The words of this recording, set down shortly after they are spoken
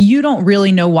you don't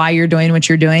really know why you're doing what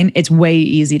you're doing, it's way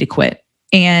easy to quit.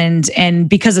 And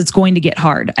because it's going to get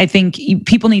hard. I think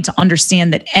people need to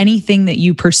understand that anything that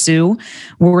you pursue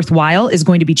worthwhile is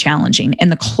going to be challenging.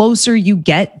 And the closer you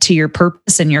get to your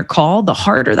purpose and your call, the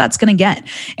harder that's going to get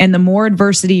and the more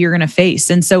adversity you're going to face.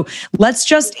 And so let's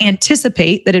just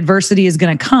anticipate that adversity is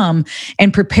going to come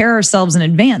and prepare ourselves in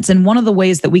advance. And one of the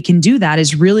ways that we can do that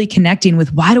is really connecting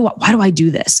with why do I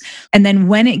do this? And then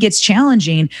when it gets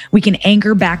challenging, we can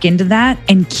anchor back into that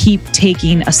and keep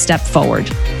taking a step forward.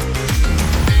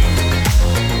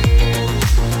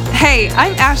 Hey,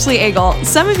 I'm Ashley Agel.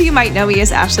 Some of you might know me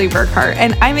as Ashley Burkhart,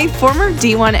 and I'm a former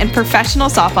D1 and professional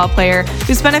softball player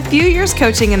who spent a few years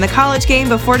coaching in the college game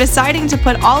before deciding to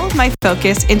put all of my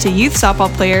focus into youth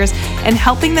softball players and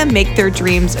helping them make their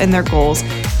dreams and their goals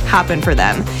happen for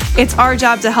them. It's our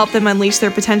job to help them unleash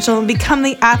their potential and become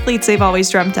the athletes they've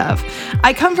always dreamt of.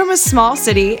 I come from a small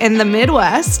city in the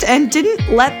Midwest and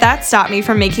didn't let that stop me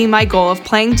from making my goal of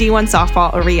playing D1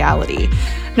 softball a reality.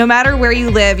 No matter where you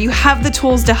live, you have the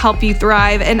tools to help you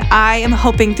thrive, and I am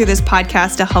hoping through this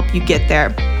podcast to help you get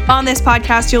there. On this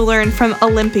podcast, you'll learn from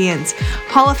Olympians,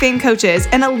 Hall of Fame coaches,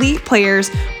 and elite players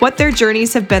what their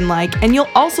journeys have been like, and you'll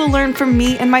also learn from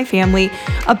me and my family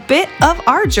a bit of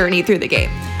our journey through the game.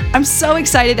 I'm so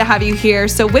excited to have you here,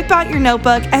 so whip out your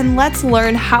notebook and let's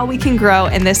learn how we can grow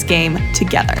in this game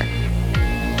together.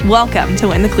 Welcome to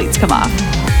When the Cleats Come Off.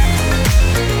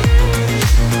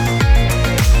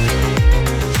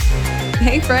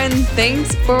 Hey friends,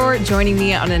 thanks for joining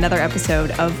me on another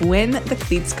episode of When the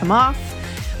Cleats Come Off.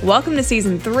 Welcome to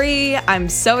season 3. I'm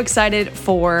so excited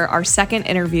for our second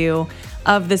interview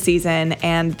of the season.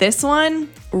 And this one,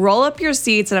 roll up your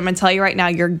seats, and I'm going to tell you right now,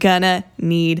 you're gonna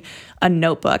need a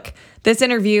notebook. This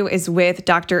interview is with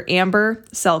Dr. Amber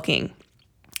Selking,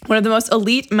 one of the most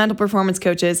elite mental performance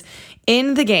coaches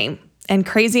in the game. And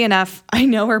crazy enough, I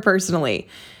know her personally.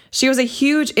 She was a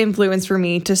huge influence for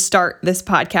me to start this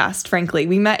podcast, frankly.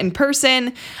 We met in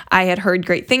person. I had heard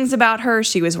great things about her.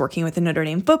 She was working with the Notre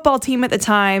Dame football team at the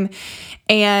time.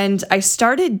 And I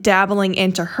started dabbling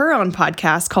into her own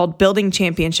podcast called Building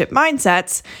Championship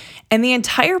Mindsets. And the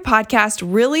entire podcast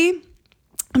really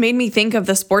made me think of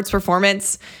the sports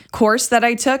performance course that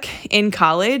I took in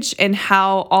college and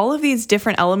how all of these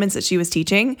different elements that she was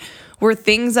teaching were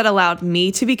things that allowed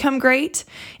me to become great.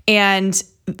 And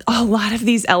a lot of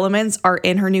these elements are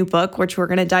in her new book, which we're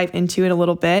going to dive into in a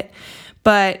little bit.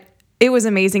 But it was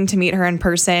amazing to meet her in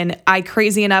person. I,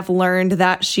 crazy enough, learned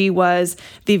that she was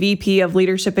the VP of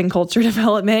Leadership and Culture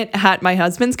Development at my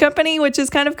husband's company, which is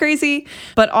kind of crazy.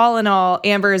 But all in all,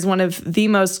 Amber is one of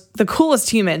the coolest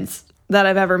humans that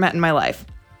I've ever met in my life.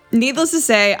 Needless to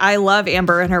say, I love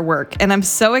Amber and her work, and I'm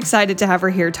so excited to have her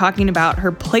here talking about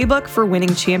her playbook for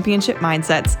winning championship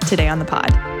mindsets today on the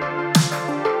pod.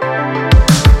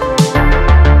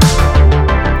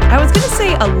 I was going to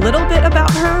say a little bit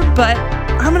about her, but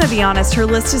I'm going to be honest, her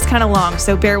list is kind of long,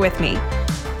 so bear with me.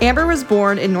 Amber was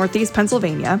born in Northeast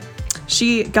Pennsylvania.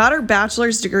 She got her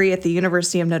bachelor's degree at the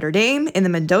University of Notre Dame in the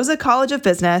Mendoza College of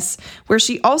Business, where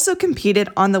she also competed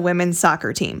on the women's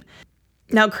soccer team.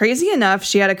 Now, crazy enough,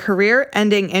 she had a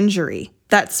career-ending injury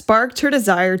that sparked her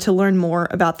desire to learn more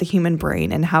about the human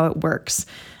brain and how it works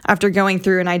after going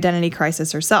through an identity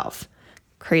crisis herself.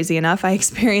 Crazy enough, I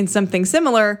experienced something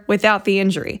similar without the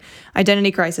injury.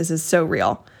 Identity crisis is so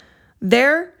real.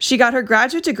 There, she got her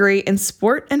graduate degree in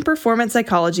sport and performance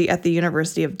psychology at the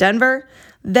University of Denver.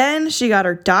 Then she got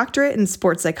her doctorate in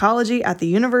sports psychology at the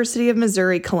University of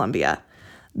Missouri-Columbia.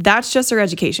 That's just her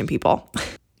education, people.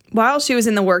 While she was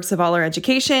in the works of all her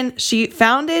education, she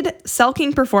founded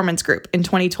Selking Performance Group in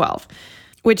 2012,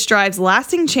 which drives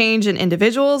lasting change in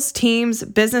individuals, teams,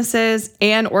 businesses,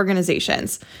 and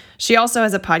organizations. She also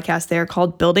has a podcast there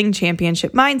called Building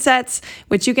Championship Mindsets,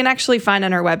 which you can actually find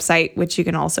on her website, which you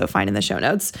can also find in the show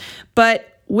notes.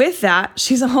 But with that,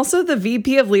 she's also the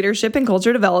VP of Leadership and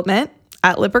Culture Development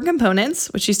at Lipper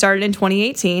Components, which she started in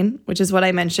 2018, which is what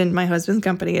I mentioned my husband's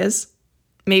company is.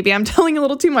 Maybe I'm telling a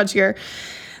little too much here.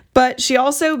 But she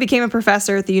also became a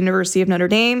professor at the University of Notre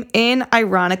Dame in,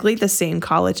 ironically, the same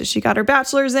college as she got her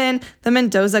bachelor's in, the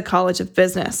Mendoza College of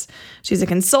Business. She's a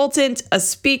consultant, a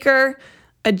speaker,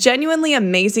 a genuinely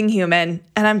amazing human,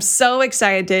 and I'm so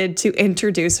excited to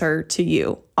introduce her to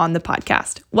you on the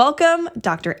podcast. Welcome,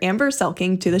 Dr. Amber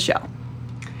Selking, to the show.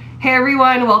 Hey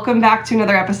everyone, welcome back to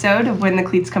another episode of When the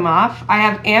Cleats Come Off. I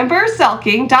have Amber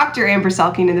Selking, Dr. Amber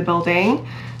Selking in the building.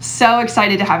 So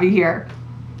excited to have you here.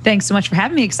 Thanks so much for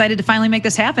having me. Excited to finally make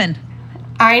this happen.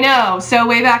 I know. So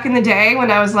way back in the day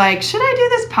when I was like, should I do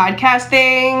this podcast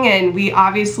thing? And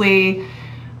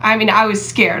I was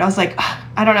scared. I was like,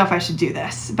 I don't know if I should do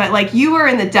this. But like, you were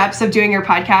in the depths of doing your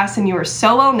podcast, and you were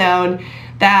so well known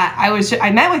that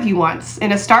I met with you once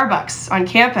in a Starbucks on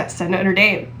campus at Notre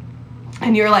Dame.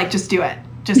 And you were like, just do it.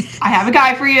 I have a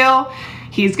guy for you.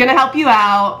 He's going to help you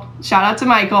out. Shout out to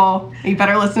Michael. You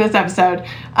better listen to this episode.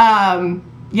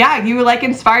 Yeah, you like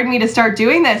inspired me to start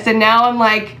doing this. And now I'm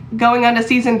like going on to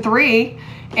season 3,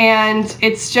 and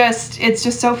it's just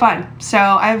so fun. So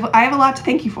I have a lot to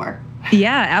thank you for.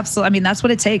 Yeah, absolutely. I mean, that's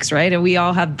what it takes, right? And we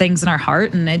all have things in our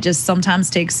heart, and it just sometimes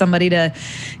takes somebody to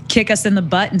kick us in the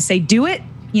butt and say, do it.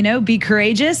 Be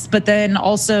courageous, but then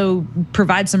also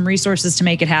provide some resources to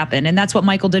make it happen. And that's what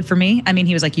Michael did for me. I mean,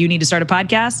 he was like, you need to start a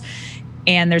podcast,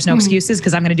 and there's no excuses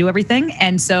because I'm going to do everything.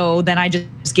 And so then I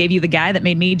just gave you the guy that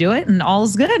made me do it, and all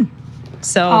is good.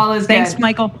 So thanks,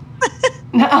 Michael.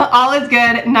 All is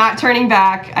good, not turning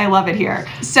back. I love it here.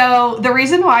 So the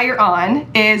reason why you're on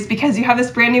is because you have this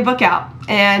brand new book out,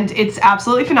 and it's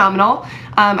absolutely phenomenal.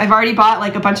 I've already bought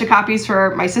like a bunch of copies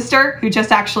for my sister, who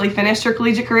just actually finished her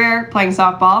collegiate career playing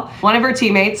softball. One of her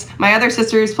teammates, my other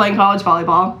sister, who's playing college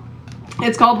volleyball.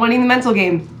 It's called Winning the Mental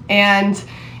Game, and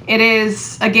it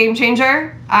is a game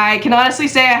changer. I can honestly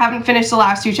say I haven't finished the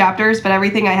last 2 chapters, but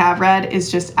everything I have read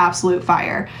is just absolute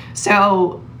fire.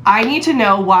 So I need to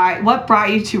know what brought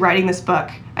you to writing this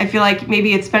book. I feel like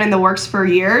maybe it's been in the works for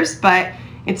years, but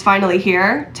it's finally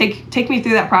here. Take me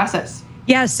through that process.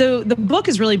 Yeah, so the book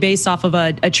is really based off of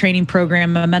a training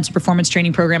program, a mental performance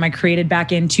training program I created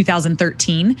back in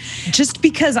 2013. Just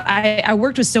because I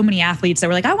worked with so many athletes that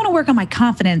were like, I want to work on my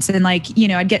confidence. And like,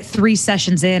 I'd get 3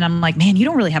 sessions in. I'm like, man, you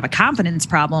don't really have a confidence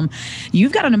problem.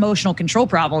 You've got an emotional control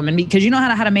problem. And because you know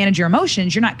how to manage your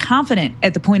emotions, you're not confident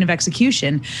at the point of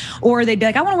execution. Or they'd be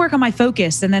like, I want to work on my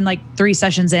focus. And then like 3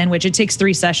 sessions in, which it takes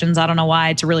 3 sessions, I don't know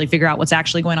why, to really figure out what's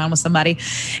actually going on with somebody.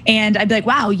 And I'd be like,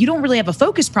 wow, you don't really have a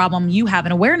focus problem. You have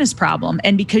an awareness problem.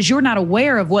 And because you're not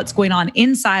aware of what's going on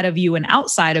inside of you and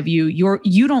outside of you,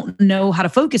 you don't know how to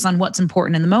focus on what's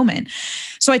important in the moment.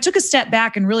 So I took a step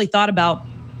back and really thought about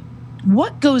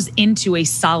what goes into a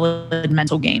solid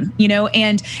mental game,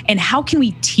 and how can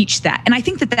we teach that? And I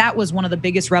think that was one of the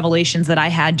biggest revelations that I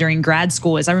had during grad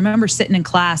school. Is I remember sitting in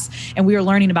class and we were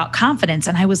learning about confidence,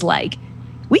 and I was like,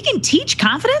 we can teach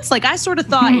confidence? Like, I sort of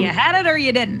thought you had it or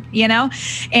you didn't,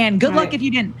 and good luck if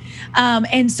you didn't.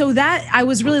 And so that I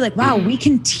was really like, wow, we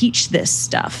can teach this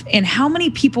stuff. And how many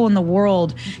people in the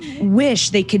world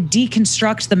wish they could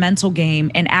deconstruct the mental game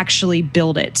and actually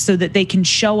build it so that they can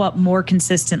show up more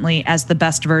consistently as the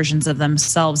best versions of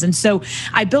themselves. And so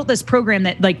I built this program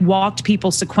that like walked people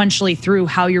sequentially through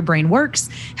how your brain works,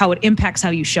 how it impacts how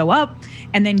you show up,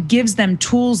 and then gives them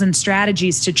tools and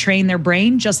strategies to train their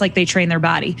brain just like they train their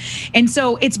body. And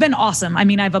so it's been awesome. I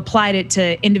mean, I've applied it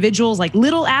to individuals like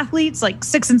little athletes, like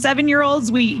 6 and 7 year olds,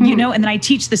 and then I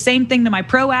teach the same thing to my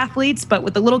pro athletes, but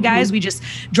with the little guys, we just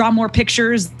draw more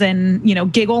pictures than,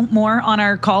 giggle more on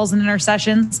our calls and in our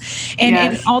sessions,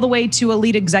 and all the way to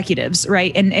elite executives.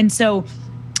 Right. And so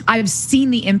I've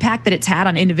seen the impact that it's had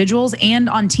on individuals and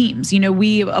on teams.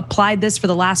 We applied this for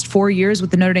the last 4 years with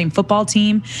the Notre Dame football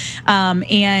team,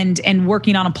 and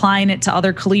working on applying it to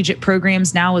other collegiate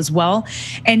programs now as well.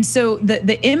 And so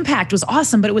the impact was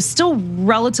awesome, but it was still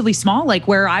relatively small. Like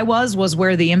where I was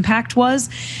where the impact was.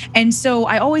 And so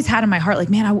I always had in my heart, like,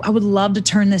 man, I would love to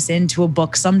turn this into a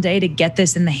book someday to get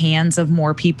this in the hands of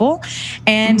more people.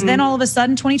 And then all of a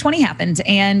sudden 2020 happened,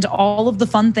 and all of the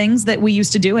fun things that we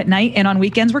used to do at night and on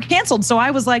weekends were canceled. So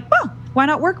I was like, well, why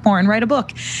not work more and write a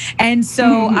book? And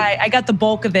so I got the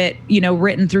bulk of it,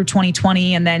 written through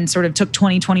 2020, and then sort of took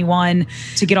 2021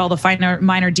 to get all the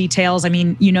minor details. I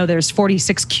mean, there's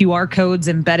 46 QR codes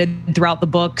embedded throughout the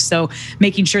book. So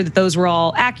making sure that those were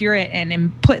all accurate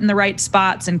and put in the right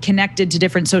spots and connected to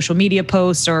different social media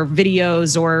posts or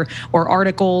videos or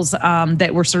articles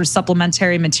that were sort of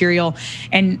supplementary material,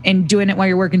 and doing it while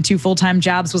you're working 2 full-time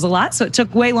jobs was a lot. So it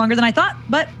took way longer than I thought,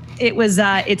 but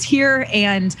it's here,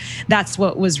 and that's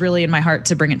what was really in my heart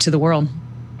to bring it to the world.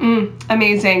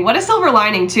 Amazing. What a silver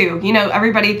lining too.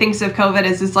 Everybody thinks of COVID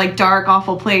as this like dark,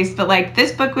 awful place, but like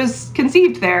this book was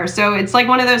conceived there. So it's like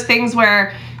one of those things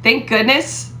where thank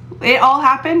goodness it all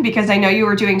happened, because I know you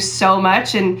were doing so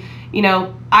much. And,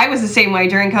 I was the same way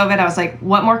during COVID. I was like,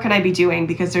 what more could I be doing?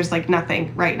 Because there's like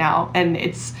nothing right now. And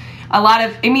it's a lot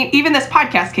of, even this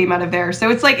podcast came out of there. So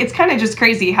it's like, it's kind of just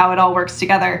crazy how it all works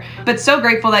together. But so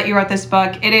grateful that you wrote this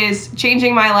book. It is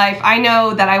changing my life. I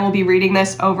know that I will be reading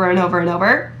this over and over and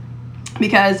over,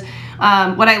 because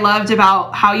what I loved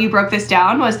about how you broke this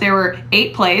down was there were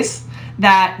 8 plays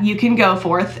that you can go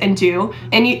forth and do,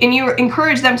 and you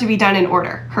encourage them to be done in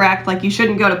order, correct? Like, you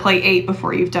shouldn't go to play 8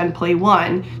 before you've done play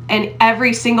 1. And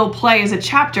every single play is a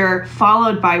chapter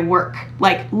followed by work.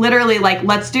 Like, literally, like,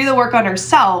 let's do the work on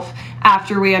ourselves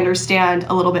after we understand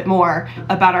a little bit more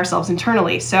about ourselves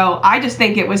internally. So I just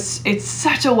think it's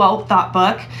such a well thought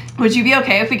book. Would you be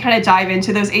okay if we kind of dive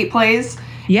into those 8 plays?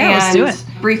 Yeah, let's do it.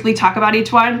 Briefly talk about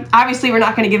each one. Obviously, we're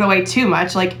not going to give away too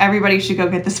much. Like, everybody should go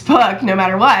get this book no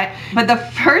matter what. But the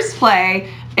first play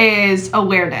is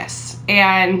awareness.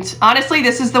 And honestly,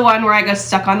 this is the one where I got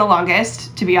stuck on the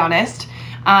longest, to be honest,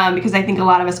 because I think a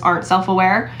lot of us aren't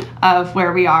self-aware of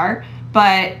where we are.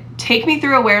 But take me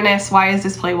through awareness. Why is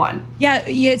this play 1? Yeah,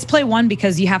 it's play 1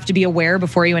 because you have to be aware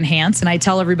before you enhance. And I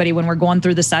tell everybody when we're going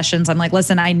through the sessions, I'm like,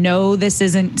 listen, I know this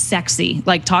isn't sexy.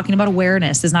 Like, talking about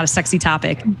awareness is not a sexy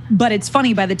topic. But it's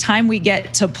funny, by the time we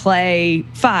get to play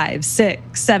 5,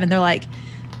 6, 7, they're like,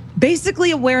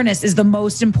 basically awareness is the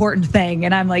most important thing.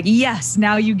 And I'm like, yes,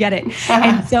 now you get it.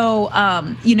 And so,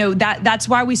 that's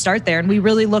why we start there. And we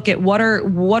really look at what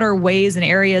are ways and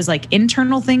areas, like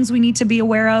internal things we need to be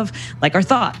aware of, like our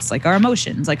thoughts, like our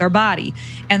emotions, like our body.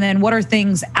 And then what are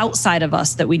things outside of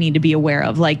us that we need to be aware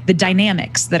of, like the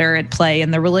dynamics that are at play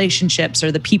and the relationships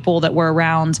or the people that we're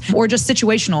around, or just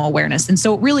situational awareness. And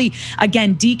so it really,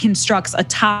 again, deconstructs a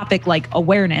topic like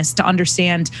awareness to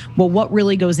understand, well, what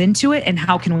really goes into it and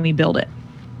how can we build it.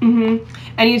 Mm-hmm.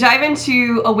 And you dive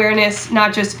into awareness,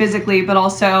 not just physically, but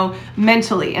also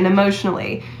mentally and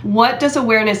emotionally. What does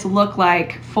awareness look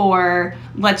like for,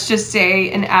 let's just say,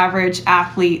 an average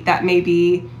athlete that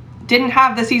maybe didn't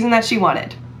have the season that she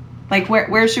wanted? Like,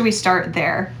 where should we start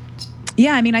there?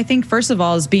 Yeah, I mean, I think first of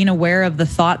all is being aware of the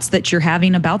thoughts that you're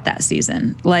having about that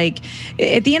season. Like,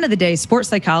 at the end of the day, sports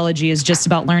psychology is just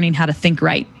about learning how to think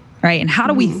right. Right. And how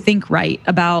do we think right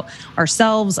about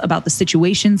ourselves, about the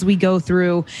situations we go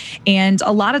through? And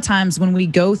a lot of times when we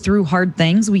go through hard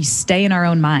things, we stay in our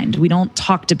own mind. We don't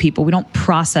talk to people. We don't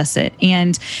process it.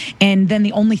 And then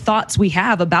the only thoughts we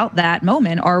have about that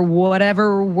moment are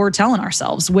whatever we're telling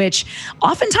ourselves, which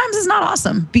oftentimes is not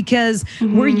awesome because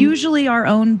we're usually our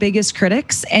own biggest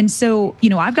critics. And so,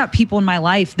 I've got people in my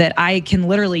life that I can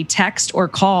literally text or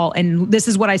call. And this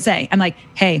is what I say. I'm like,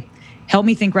 hey, help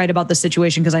me think right about the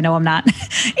situation because I know I'm not.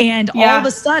 And all of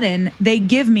a sudden, they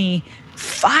give me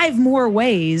 5 more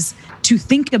ways to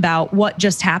think about what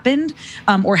just happened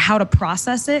or how to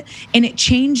process it. And it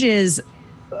changes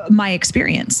my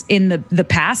experience in the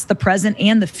past, the present,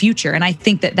 and the future. And I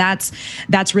think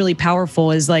that's really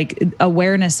powerful, is like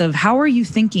awareness of how are you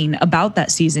thinking about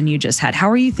that season you just had? How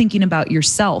are you thinking about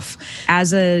yourself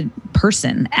as a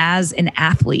person, as an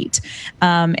athlete?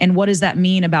 And what does that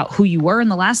mean about who you were in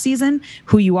the last season,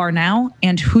 who you are now,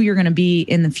 and who you're going to be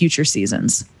in the future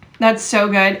seasons? That's so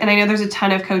good. And I know there's a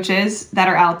ton of coaches that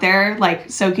are out there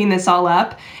like soaking this all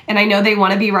up. And I know they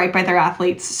want to be right by their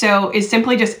athletes. So is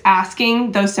simply just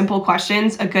asking those simple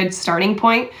questions a good starting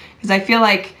point? Because I feel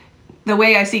like the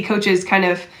way I see coaches kind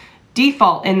of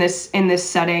default in this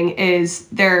setting is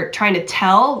they're trying to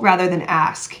tell rather than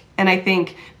ask. And I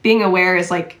think being aware is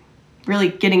like really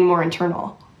getting more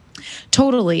internal.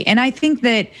 Totally. And I think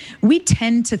that we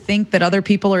tend to think that other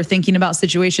people are thinking about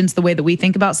situations the way that we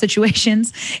think about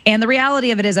situations. And the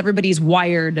reality of it is everybody's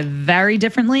wired very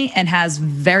differently and has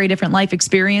very different life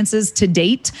experiences to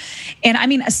date. And I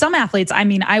mean, some athletes,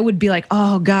 I would be like,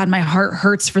 oh God, my heart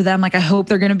hurts for them. Like, I hope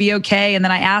they're going to be okay. And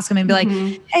then I ask them and be like,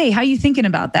 hey, how are you thinking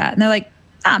about that? And they're like,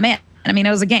 ah, man. I mean,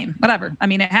 it was a game, whatever. I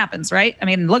mean, it happens, right? I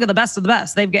mean, look at the best of the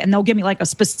best. They'll give me like a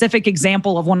specific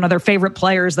example of one of their favorite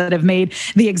players that have made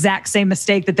the exact same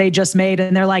mistake that they just made.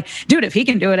 And they're like, dude, if he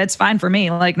can do it, it's fine for me.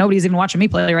 Like, nobody's even watching me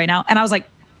play right now. And I was like,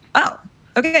 oh,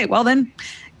 okay, well then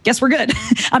guess we're good.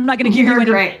 I'm not going to give you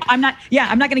any, I'm not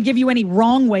going to give you any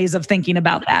wrong ways of thinking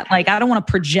about that. Like, I don't want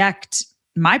to project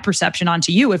my perception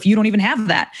onto you if you don't even have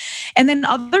that. And then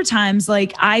other times,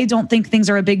 like, I don't think things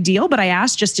are a big deal, but I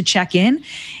ask just to check in,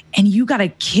 and you got a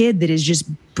kid that is just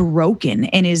broken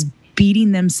and is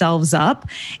beating themselves up.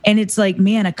 And it's like,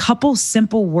 man, a couple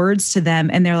simple words to them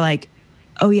and they're like,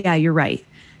 oh yeah, you're right.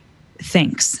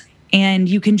 Thanks. And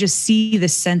you can just see the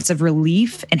sense of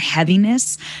relief and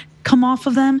heaviness come off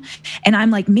of them. And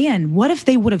I'm like, man, what if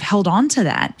they would have held on to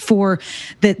that for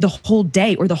the whole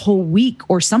day or the whole week,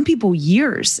 or some people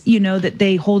years, that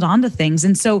they hold on to things.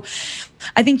 And so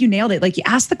I think you nailed it. Like, you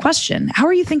ask the question, how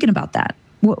are you thinking about that?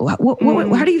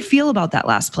 How do you feel about that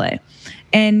last play?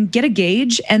 And get a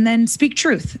gauge and then speak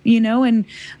truth, and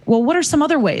well, what are some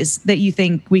other ways that you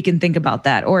think we can think about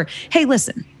that? Or, hey,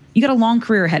 listen, You got a long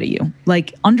career ahead of you.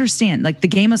 Like, understand, like, the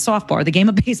game of softball or the game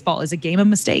of baseball is a game of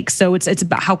mistakes. So it's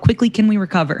about how quickly can we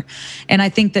recover. And I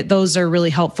think that those are really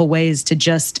helpful ways to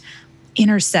just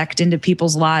intersect into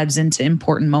people's lives, into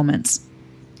important moments.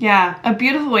 Yeah, a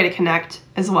beautiful way to connect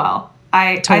as well.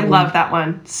 I love that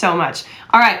one so much.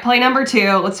 All right, play number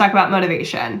 2. Let's talk about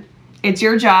motivation. It's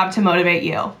your job to motivate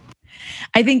you.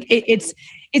 I think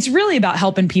it's really about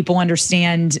helping people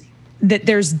understand that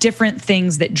there's different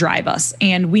things that drive us,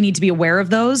 and we need to be aware of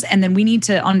those. And then we need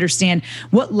to understand,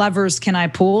 what levers can I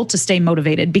pull to stay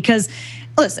motivated? Because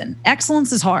listen,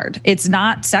 excellence is hard. It's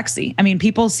not sexy. I mean,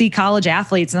 people see college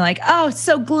athletes and they're like, oh, it's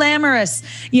so glamorous,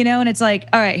 and it's like,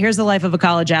 all right, here's the life of a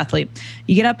college athlete.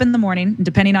 You get up in the morning,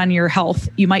 depending on your health,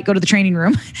 you might go to the training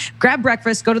room, grab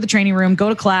breakfast, go to the training room, go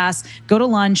to class, go to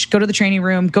lunch, go to the training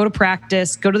room, go to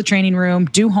practice, go to the training room,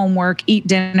 do homework, eat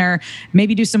dinner,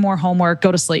 maybe do some more homework,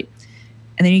 go to sleep.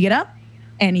 And then you get up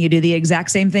and you do the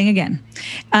exact same thing again.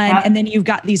 And then you've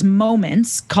got these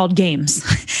moments called games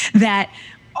that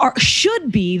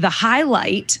should be the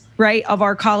highlight, right, of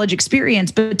our college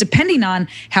experience. But depending on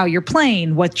how you're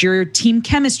playing, what your team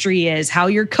chemistry is, how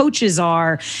your coaches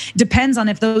are, depends on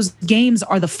if those games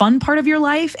are the fun part of your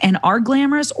life and are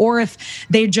glamorous, or if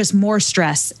they're just more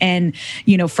stress and,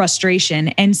 frustration.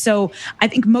 And so I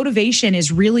think motivation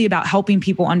is really about helping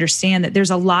people understand that there's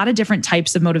a lot of different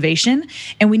types of motivation,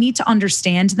 and we need to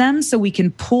understand them so we can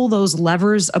pull those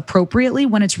levers appropriately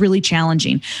when it's really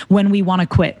challenging, when we want to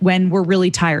quit, when we're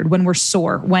really tired, when we're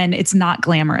sore, when it's not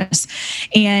glamorous.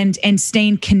 And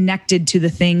staying connected to the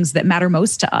things that matter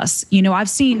most to us. I've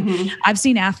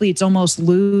seen athletes almost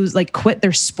quit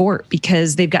their sport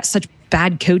because they've got such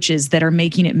bad coaches that are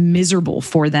making it miserable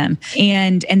for them.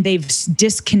 And they've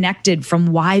disconnected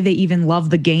from why they even love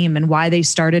the game and why they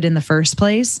started in the first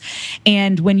place.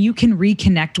 And when you can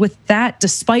reconnect with that,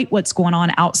 despite what's going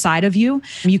on outside of you,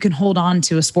 you can hold on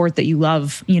to a sport that you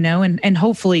love, and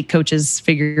hopefully coaches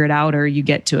figure it out, or you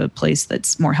get to a place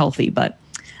that's more healthy. But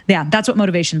yeah, that's what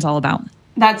motivation's all about.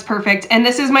 That's perfect. And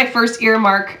this is my first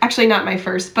earmark, actually not my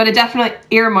first, but a definite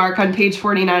earmark on page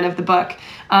 49 of the book.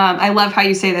 I love how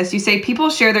you say this. You say, people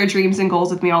share their dreams and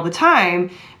goals with me all the time,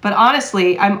 but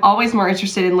honestly, I'm always more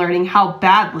interested in learning how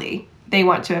badly they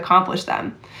want to accomplish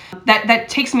them. That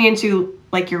takes me into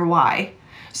like your why.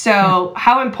 So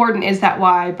how important is that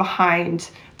why behind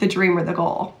the dream or the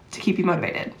goal to keep you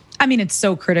motivated? I mean, it's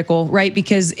so critical, right?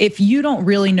 Because if you don't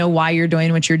really know why you're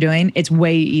doing what you're doing, it's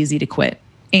way easy to quit.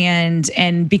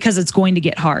 And because it's going to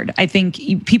get hard. I think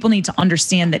people need to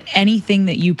understand that anything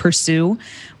that you pursue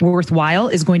worthwhile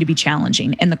is going to be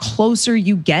challenging. And the closer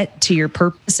you get to your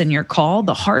purpose and your call,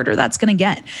 the harder that's going to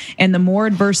get, and the more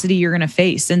adversity you're going to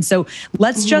face. And so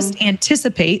let's just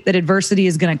anticipate that adversity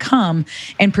is going to come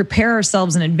and prepare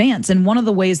ourselves in advance. And one of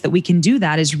the ways that we can do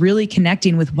that is really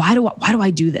connecting with, why do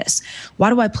I do this? Why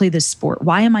do I play this sport?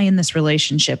 Why am I in this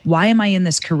relationship? Why am I in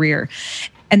this career?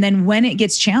 And then when it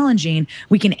gets challenging,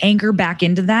 we can anchor back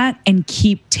into that and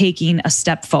keep taking a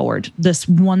step forward. This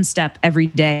one step every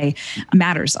day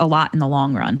matters a lot in the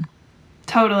long run.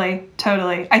 Totally.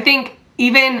 I think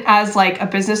even as like a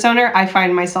business owner, I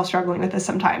find myself struggling with this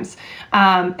sometimes.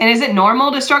 And is it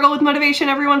normal to struggle with motivation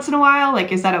every once in a while?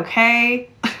 Like, is that okay?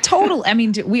 Total. I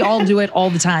mean, we all do it all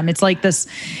the time. It's like this,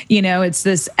 it's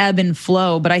this ebb and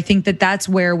flow. But I think that that's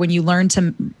where, when you learn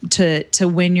to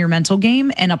win your mental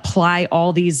game and apply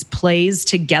all these plays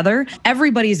together,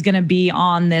 everybody's going to be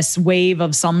on this wave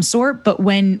of some sort. But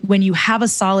when you have a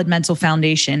solid mental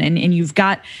foundation and you've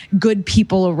got good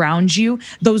people around you,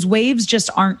 those waves just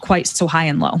aren't quite so high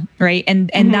and low, right? And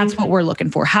that's what we're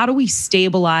looking for. How do we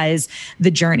stabilize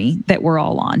the journey that we're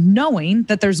all on, knowing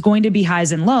that there's going to be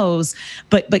highs and lows,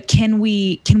 but can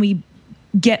we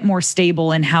get more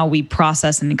stable in how we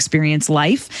process and experience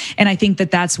life? And I think that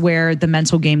that's where the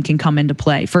mental game can come into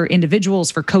play for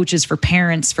individuals, for coaches, for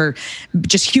parents, for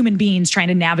just human beings trying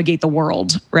to navigate the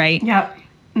world, right? Yep.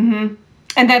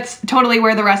 And that's totally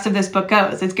where the rest of this book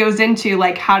goes. It goes into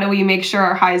like, how do we make sure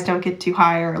our highs don't get too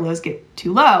high or our lows get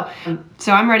too low?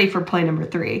 So I'm ready for play number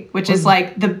 3, which is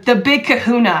like the big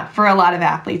kahuna for a lot of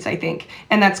athletes, I think.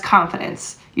 And that's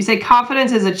confidence. You say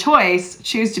confidence is a choice,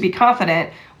 choose to be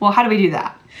confident. Well, how do we do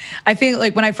that? I feel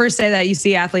like when I first say that, you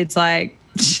see athletes like,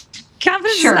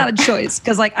 confidence is not a choice,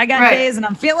 because like I got days and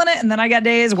I'm feeling it, and then I got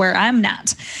days where I'm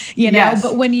not, Yes.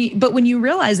 But when you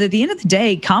realize that at the end of the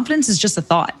day, confidence is just a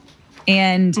thought,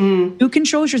 and who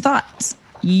controls your thoughts?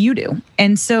 You do.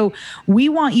 And so we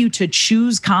want you to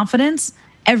choose confidence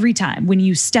every time when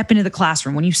you step into the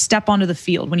classroom, when you step onto the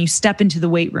field, when you step into the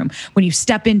weight room, when you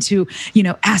step into,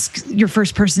 ask your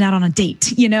first person out on a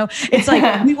date, it's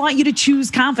like, we want you to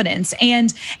choose confidence.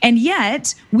 And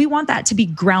yet we want that to be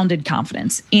grounded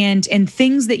confidence and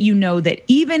things that that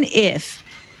even if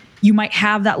you might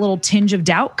have that little tinge of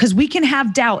doubt, because we can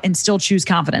have doubt and still choose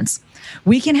confidence.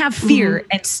 We can have fear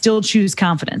and still choose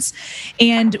confidence.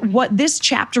 And what this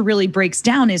chapter really breaks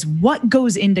down is what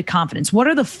goes into confidence. What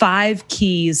are the 5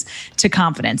 keys to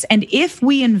confidence? And if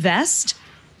we invest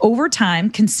over time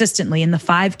consistently in the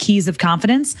 5 keys of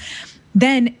confidence,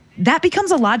 then that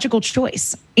becomes a logical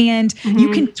choice. And you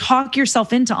can talk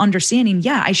yourself into understanding,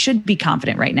 I should be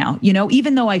confident right now.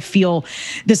 Even though I feel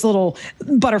this little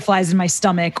butterflies in my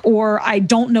stomach or I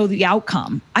don't know the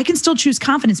outcome, I can still choose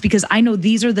confidence because I know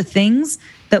these are the things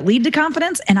that lead to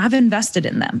confidence and I've invested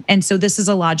in them. And so this is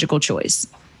a logical choice.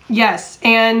 Yes.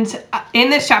 And in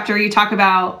this chapter, you talk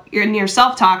about in your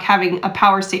self-talk having a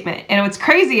power statement. And what's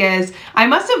crazy is I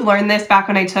must have learned this back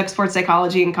when I took sports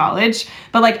psychology in college,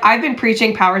 but I've been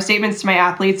preaching power statements to my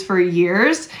athletes for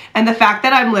years. And the fact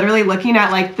that I'm literally looking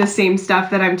at the same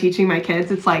stuff that I'm teaching my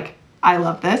kids, it's I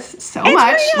love this so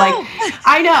much.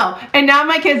 I know. And now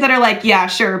my kids that are yeah,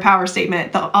 sure, power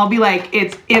statement. I'll be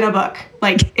it's in a book.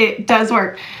 It does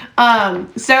work.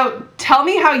 So tell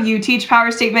me how you teach power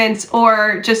statements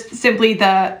or just simply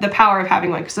the power of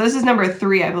having one. So this is number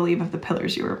 3, I believe, of the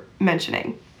pillars you were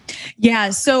mentioning.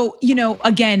 Yeah. So,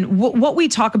 again, what we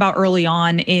talk about early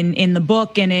on in the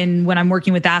book and when I'm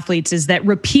working with athletes is that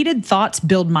repeated thoughts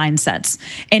build mindsets,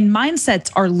 and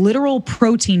mindsets are literal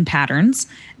protein patterns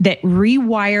that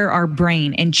rewire our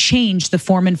brain and change the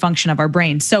form and function of our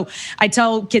brain. So I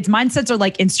tell kids mindsets are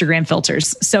like Instagram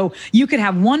filters. So you could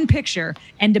have one picture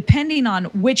and depending on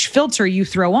which filter you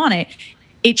throw on it,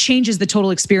 it changes the total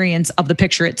experience of the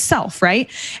picture itself, right?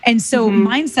 And so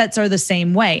mindsets are the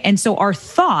same way. And so our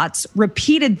thoughts,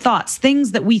 repeated thoughts,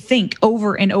 things that we think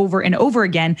over and over and over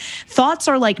again, thoughts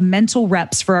are like mental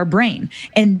reps for our brain.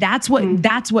 And that's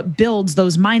what builds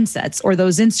those mindsets or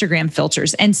those Instagram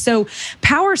filters. And so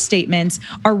power statements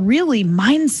are really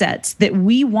mindsets that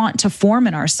we want to form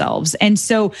in ourselves. And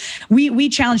so we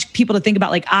challenge people to think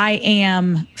about I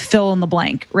am fill in the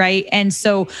blank, right? And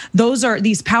so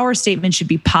these power statements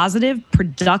should be positive,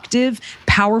 productive,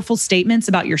 powerful statements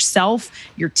about yourself,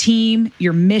 your team,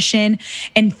 your mission,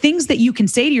 and things that you can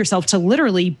say to yourself to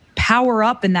literally power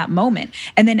up in that moment.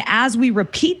 And then as we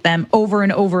repeat them over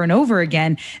and over and over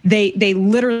again, they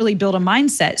literally build a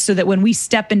mindset so that when we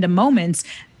step into moments,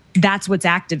 that's what's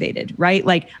activated, right?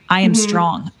 I am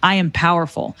strong. I am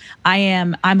powerful.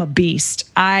 I'm a beast.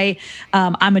 I'm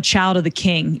a child of the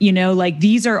king.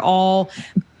 These are all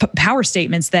power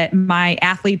statements that my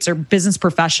athletes or business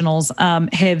professionals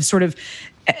have sort of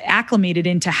acclimated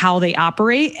into how they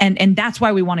operate. And that's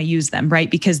why we want to use them, right?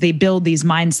 Because they build these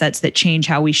mindsets that change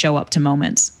how we show up to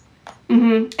moments.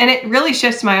 And it really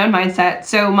shifts my own mindset.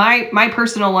 So my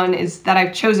personal one is that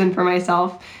I've chosen for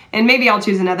myself, and maybe I'll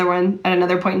choose another one at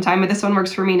another point in time, but this one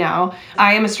works for me now.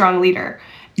 I am a strong leader.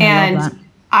 And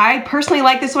I personally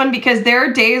like this one because there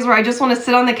are days where I just want to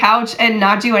sit on the couch and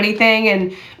not do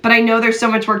anything. But I know there's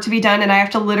so much work to be done, and I have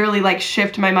to literally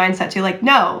shift my mindset to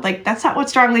no, that's not what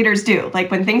strong leaders do.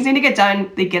 When things need to get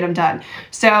done, they get them done.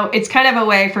 So it's kind of a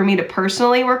way for me to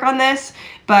personally work on this.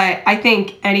 But I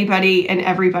think anybody and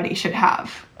everybody should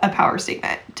have a power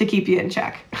statement to keep you in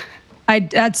check.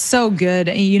 That's so good.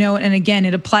 And again,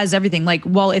 it applies to everything.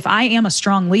 If I am a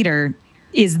strong leader,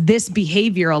 is this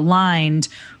behavior aligned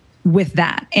with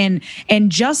that? And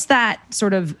just that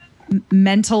sort of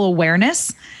mental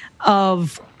awareness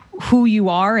of who you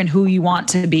are and who you want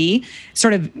to be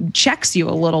sort of checks you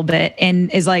a little bit and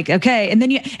is okay. And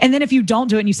then if you don't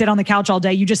do it and you sit on the couch all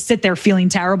day, you just sit there feeling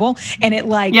terrible. And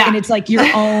and it's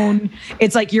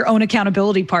your own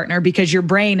accountability partner, because your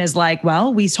brain is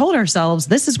well, we told ourselves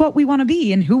this is what we want to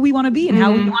be and who we want to be and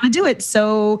how we want to do it.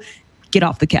 So get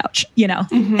off the couch, Yeah.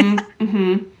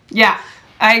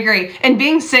 I agree. And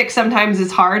being sick sometimes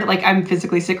is hard. I'm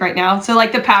physically sick right now. So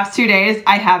the past 2 days,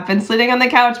 I have been sitting on the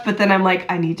couch, but then I'm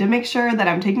I need to make sure that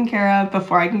I'm taken care of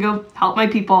before I can go help my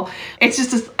people. It's just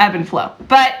this ebb and flow.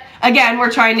 But again, we're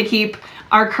trying to keep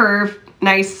our curve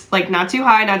nice, not too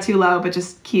high, not too low, but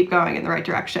just keep going in the right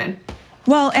direction.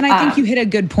 Well, and I think you hit a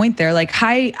good point there.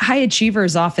 High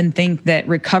achievers often think that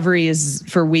recovery is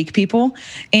for weak people.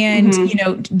 And,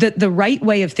 the right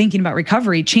way of thinking about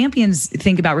recovery, champions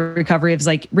think about recovery as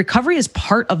recovery is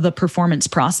part of the performance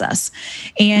process.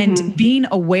 And being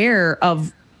aware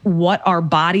of what our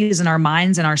bodies and our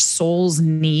minds and our souls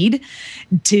need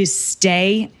to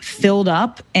stay filled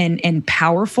up and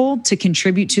powerful to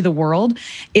contribute to the world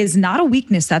is not a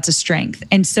weakness, that's a strength.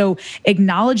 And so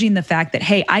acknowledging the fact that,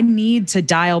 hey, I need to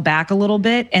dial back a little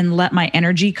bit and let my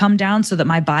energy come down so that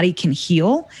my body can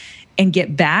heal and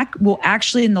get back will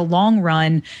actually in the long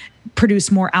run produce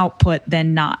more output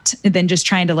than just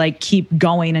trying to like keep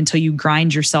going until you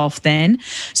grind yourself thin.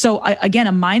 So again,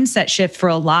 a mindset shift for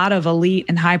a lot of elite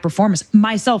and high performers,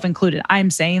 myself included. I'm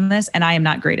saying this and I am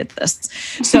not great at this.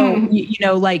 So,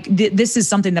 this is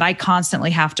something that I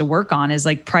constantly have to work on is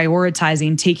like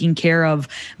prioritizing taking care of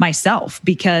myself,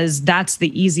 because that's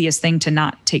the easiest thing to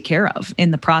not take care of in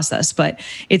the process. But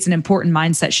it's an important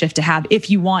mindset shift to have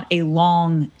if you want a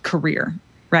long career,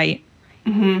 right?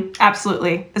 Mm-hmm.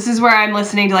 Absolutely. This is where I'm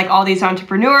listening to like all these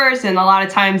entrepreneurs, and a lot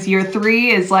of times year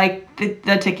 3 is like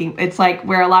the ticking. It's like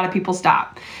where a lot of people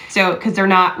stop. So because they're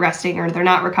not resting or they're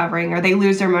not recovering or they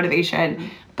lose their motivation.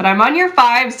 But I'm on year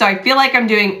 5, so I feel like I'm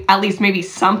doing at least maybe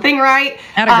something right.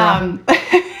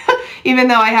 Even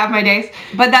though I have my days.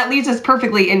 But that leads us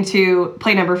perfectly into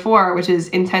play number 4, which is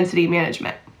intensity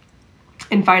management.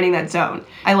 And finding that zone.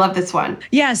 I love this one.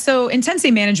 Yeah. So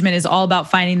intensity management is all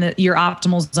about finding your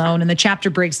optimal zone. And the chapter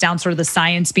breaks down sort of the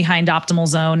science behind optimal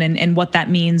zone and what that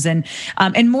means. And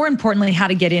more importantly, how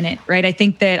to get in it, right? I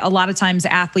think that a lot of times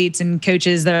athletes and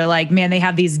coaches that are like, man, they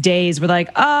have these days where like,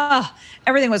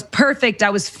 everything was perfect.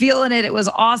 I was feeling it. It was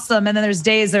awesome. And then there's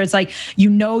days that it's like,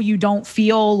 you don't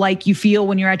feel like you feel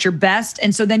when you're at your best.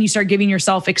 And so then you start giving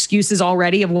yourself excuses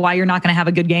already of why you're not going to have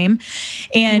a good game.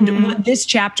 And what this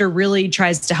chapter really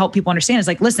tries to help people understand is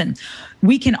like, listen,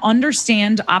 we can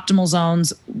understand optimal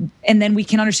zones and then we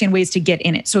can understand ways to get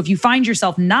in it. So if you find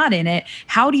yourself not in it,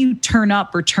 how do you turn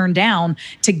up or turn down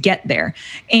to get there?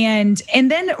 And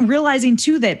then realizing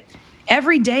too that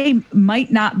every day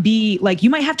might not be like, you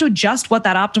might have to adjust what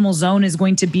that optimal zone is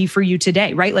going to be for you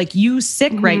today, right? Like you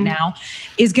sick right now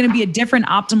is going to be a different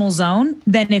optimal zone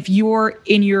than if you're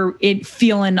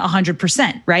feeling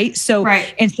 100%, right? So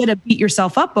instead of beat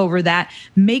yourself up over that,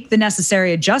 make the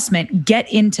necessary adjustment,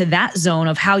 get into that zone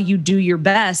of how you do your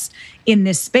best in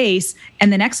this space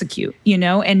and then execute,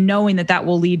 and knowing that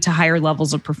will lead to higher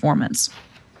levels of performance.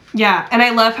 Yeah. And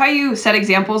I love how you set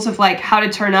examples of like how to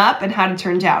turn up and how to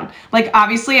turn down. Like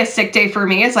obviously a sick day for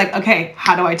me is like, okay,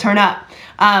 how do I turn up?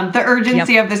 The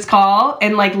urgency of this call,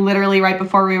 and like literally right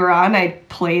before we were on, I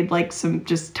played like some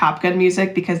just Top Gun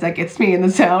music because that gets me in the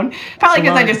zone. Probably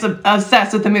because I just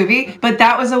obsessed with the movie. But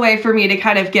that was a way for me to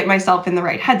kind of get myself in the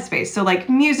right headspace. So like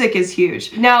music is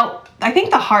huge. Now, I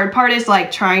think the hard part is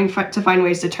like trying to find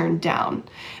ways to turn down.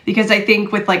 Because I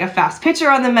think with like a fast pitcher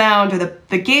on the mound or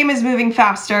the game is moving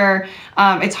faster,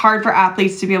 it's hard for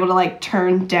athletes to be able to like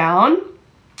turn down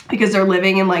because they're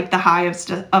living in like the high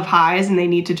of highs and they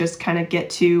need to just kind of get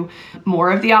to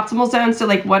more of the optimal zone. So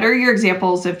like, what are your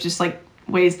examples of just like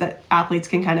ways that athletes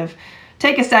can kind of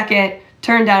take a second,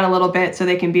 turn down a little bit so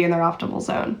they can be in their optimal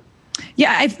zone?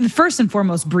 Yeah, first and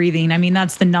foremost, breathing. I mean,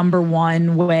 that's the number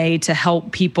one way to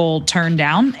help people turn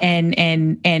down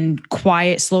and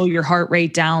quiet, slow your heart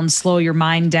rate down, slow your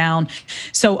mind down.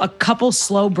 So a couple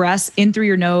slow breaths in through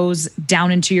your nose,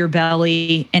 down into your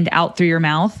belly, and out through your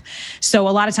mouth. So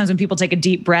a lot of times when people take a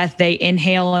deep breath, they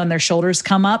inhale and their shoulders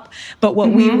come up. But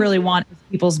what we really want is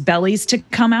people's bellies to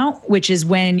come out, which is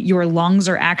when your lungs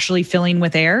are actually filling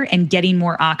with air and getting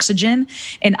more oxygen.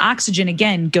 And oxygen,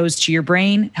 again, goes to your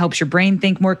brain, helps your brain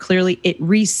think more clearly. It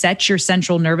resets your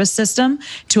central nervous system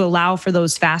to allow for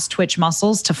those fast twitch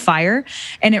muscles to fire,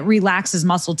 and it relaxes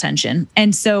muscle tension.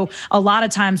 And so a lot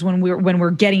of times when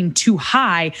we're getting too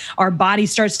high, our body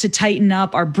starts to tighten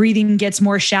up, our breathing gets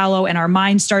more shallow, and our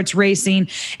mind starts racing.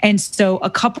 And so a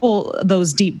couple of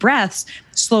those deep breaths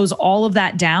slows all of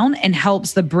that down and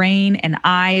helps the brain and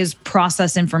eyes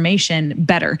process information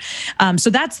better. So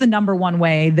that's the number one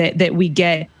way that we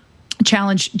get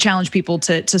challenge people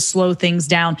to slow things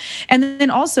down. And then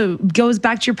also goes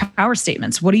back to your power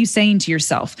statements. What are you saying to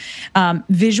yourself?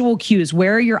 Visual cues.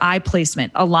 Where are your eye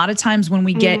placement? A lot of times when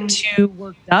we get too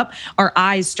worked up, our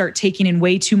eyes start taking in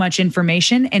way too much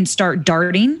information and start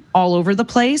darting all over the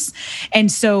place.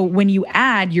 And so when you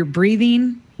add your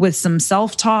breathing with some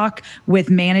self-talk, with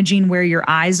managing where your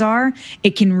eyes are,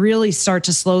 it can really start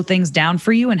to slow things down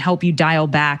for you and help you dial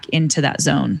back into that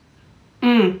zone.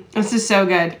 This is so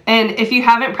good. And if you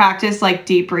haven't practiced like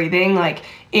deep breathing, like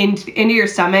into your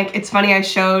stomach, it's funny. I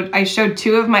showed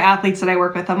 2 of my athletes that I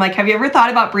work with. I'm like, have you ever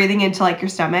thought about breathing into like your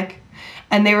stomach?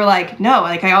 And they were like, no,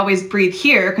 like I always breathe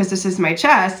here because this is my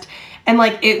chest. And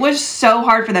like, it was so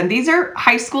hard for them. These are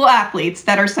high school athletes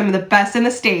that are some of the best in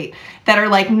the state that are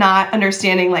like not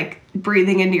understanding like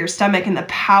breathing into your stomach and the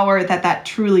power that that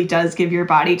truly does give your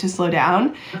body to slow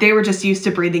down. They were just used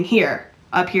to breathing here,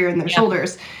 up here in their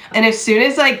shoulders. And as soon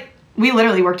as like, we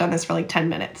literally worked on this for like 10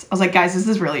 minutes. I was like, guys, this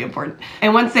is really important.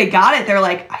 And once they got it, they're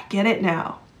like, I get it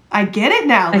now. I get it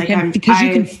now. Because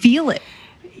you can feel it.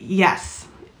 Yes.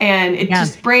 And it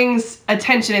just brings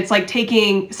attention. It's like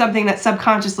taking something that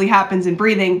subconsciously happens in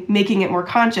breathing, making it more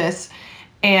conscious.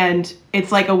 And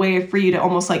it's like a way for you to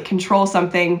almost like control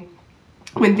something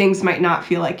when things might not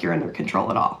feel like you're under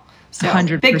control at all. So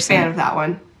 100%. Big fan of that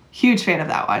one. Huge fan of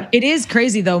that one. It is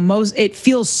crazy though. It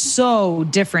feels so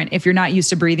different if you're not used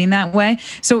to breathing that way.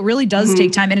 So it really does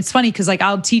take time. And it's funny because like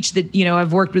I'll teach that,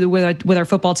 I've worked with our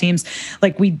football teams.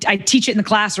 Like I teach it in the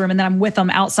classroom and then I'm with them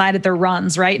outside at their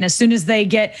runs. Right. And as soon as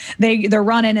they're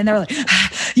running and they're like,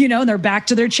 and they're back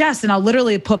to their chest, and I'll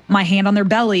literally put my hand on their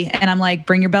belly and I'm like,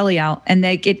 bring your belly out. And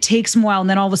it takes them a while. And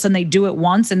then all of a sudden they do it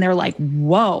once and they're like,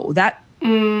 whoa, that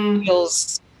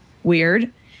feels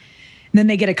weird. And then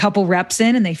they get a couple reps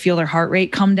in and they feel their heart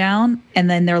rate come down. And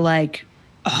then they're like,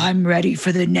 oh, I'm ready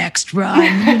for the next run,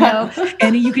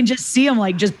 and you can just see them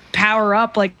like just power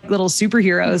up like little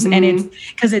superheroes. And it's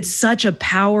because it's such a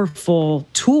powerful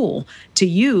tool to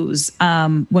use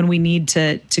when we need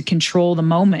to control the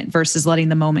moment versus letting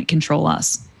the moment control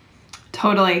us.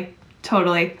 Totally.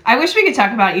 I wish we could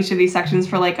talk about each of these sections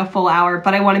for like a full hour,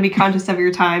 but I want to be conscious of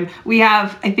your time. We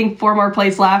have, I think, 4 more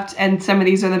plays left, and some of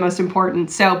these are the most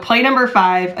important. So play number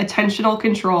 5, attentional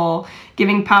control,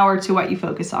 giving power to what you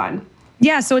focus on.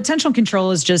 Yeah. So attentional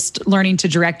control is just learning to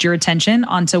direct your attention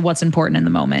onto what's important in the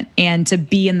moment and to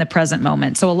be in the present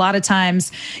moment. So a lot of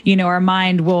times, our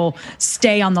mind will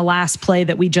stay on the last play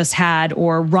that we just had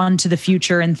or run to the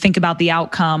future and think about the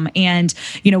outcome. And,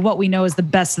 what we know is the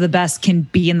best of the best can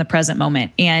be in the present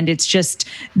moment. And it's just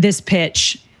this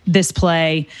pitch, this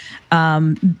play,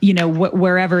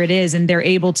 wherever it is, and they're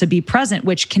able to be present,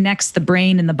 which connects the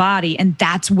brain and the body. And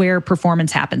that's where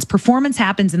performance happens. Performance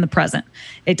happens in the present.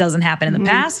 It doesn't happen in the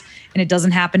past, and it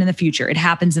doesn't happen in the future. It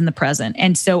happens in the present.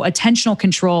 And so attentional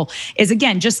control is,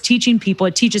 again, just teaching people.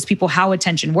 It teaches people how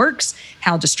attention works,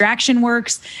 how distraction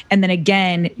works, and then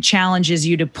again, challenges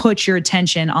you to put your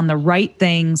attention on the right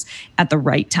things at the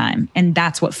right time. And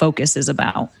that's what focus is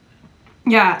about.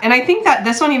 Yeah, and I think that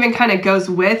this one even kind of goes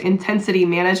with intensity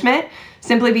management,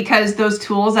 simply because those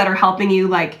tools that are helping you,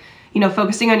 like,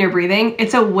 focusing on your breathing,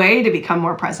 it's a way to become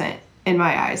more present in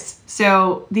my eyes.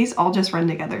 So these all just run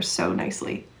together so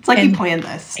nicely. It's like you planned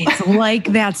this. It's like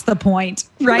that's the point,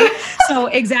 right? So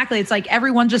exactly. It's like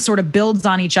everyone just sort of builds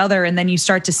on each other, and then you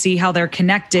start to see how they're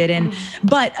connected.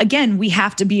 But again, we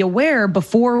have to be aware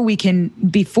before we can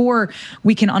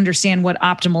understand what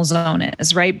optimal zone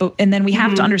is, right? And then we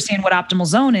have to understand what optimal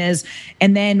zone is,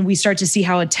 and then we start to see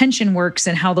how attention works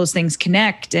and how those things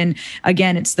connect. And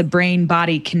again, it's the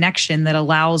brain-body connection that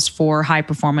allows for high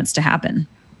performance to happen.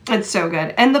 It's so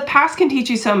good. And the past can teach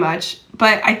you so much,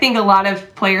 but I think a lot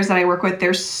of players that I work with,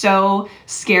 they're so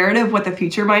scared of what the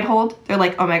future might hold. They're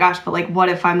like, oh my gosh, but like, what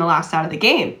if I'm the last out of the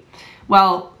game?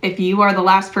 Well, if you are the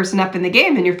last person up in the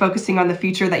game and you're focusing on the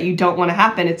future that you don't want to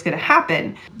happen, it's going to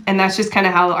happen. And that's just kind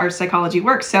of how our psychology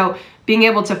works. So being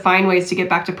able to find ways to get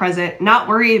back to present, not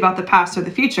worry about the past or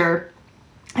the future,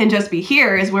 and just be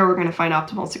here is where we're going to find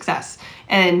optimal success.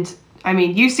 And I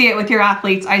mean, you see it with your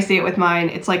athletes. I see it with mine.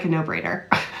 It's like a no-brainer.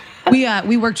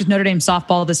 We worked with Notre Dame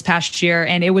softball this past year,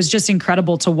 and it was just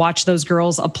incredible to watch those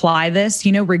girls apply this,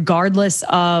 regardless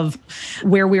of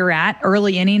where we were at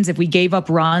early innings. If we gave up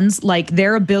runs, like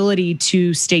their ability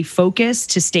to stay focused,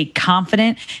 to stay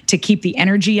confident, to keep the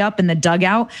energy up in the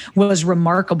dugout was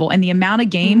remarkable. And the amount of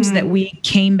games that we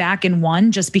came back and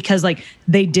won just because like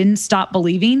they didn't stop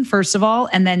believing, first of all.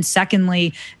 And then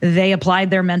secondly, they applied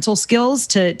their mental skills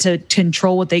to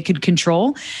control what they could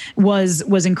control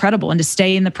was incredible. And to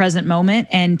stay in the present moment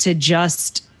and to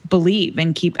just believe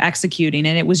and keep executing.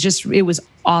 And it was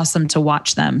awesome to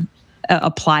watch them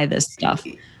apply this stuff.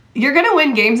 You're going to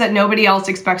win games that nobody else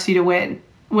expects you to win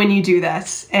when you do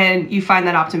this and you find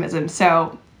that optimism.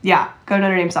 So yeah, go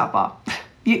Notre Dame softball.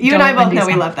 You and I both know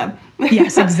we love them.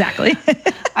 Yes, exactly.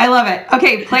 I love it.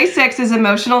 Okay. Play 6 is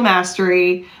emotional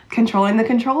mastery, controlling the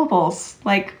controllables.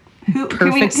 Like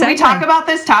can we talk about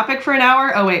this topic for an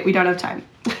hour? Oh wait, we don't have time.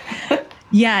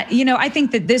 Yeah. I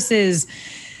think that this is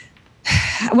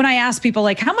when I ask people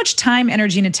like, how much time,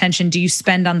 energy, and attention do you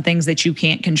spend on things that you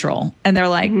can't control? And they're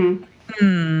like,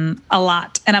 a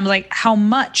lot. And I'm like, how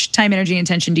much time, energy, and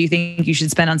attention do you think you should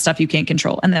spend on stuff you can't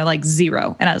control? And they're like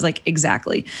 0. And I was like,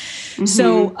 exactly.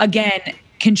 So again,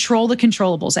 control the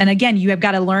controllables. And again, you have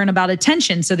got to learn about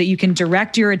attention so that you can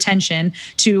direct your attention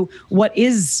to what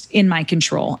is in my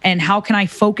control and how can I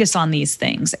focus on these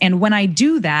things. And when I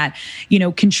do that,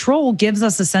 control gives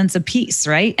us a sense of peace,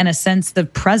 right? And a sense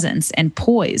of presence and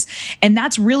poise. And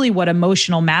that's really what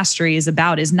emotional mastery is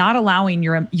about, is not allowing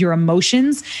your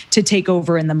emotions to take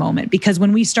over in the moment. Because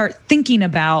when we start thinking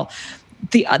about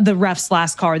the ref's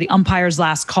last call or the umpire's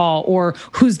last call or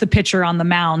who's the pitcher on the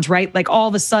mound, right? Like all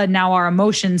of a sudden now our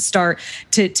emotions start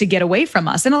to get away from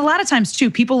us. And a lot of times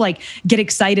too, people like get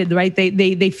excited, right?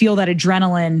 They feel that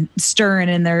adrenaline stirring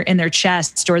in their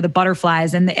chest or the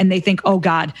butterflies and they think, oh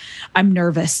God, I'm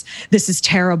nervous. This is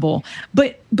terrible.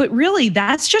 But really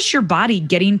that's just your body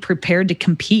getting prepared to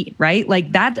compete, right?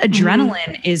 Like that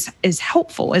adrenaline is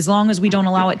helpful as long as we don't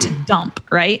allow it to dump,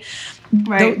 right?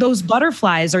 Right. Those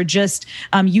butterflies are just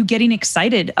you getting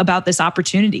excited about this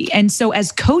opportunity. And so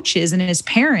as coaches and as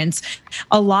parents,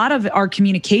 a lot of our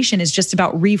communication is just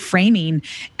about reframing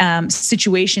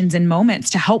situations and moments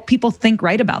to help people think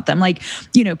right about them. Like,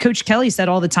 Coach Kelly said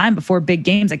all the time before big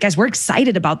games, like, guys, we're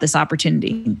excited about this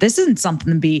opportunity. This isn't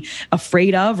something to be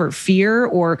afraid of or fear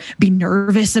or be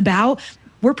nervous about.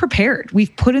 We're prepared.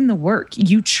 We've put in the work.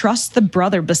 You trust the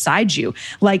brother beside you.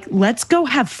 Like, let's go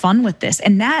have fun with this.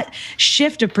 And that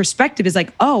shift of perspective is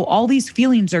like, oh, all these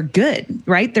feelings are good,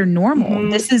 right? They're normal.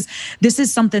 Mm-hmm. This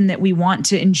is something that we want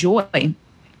to enjoy.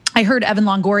 I heard Evan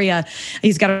Longoria,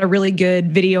 he's got a really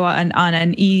good video on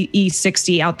an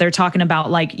E60 out there talking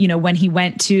about when he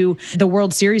went to the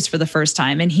World Series for the first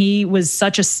time and he was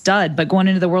such a stud, but going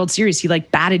into the World Series, he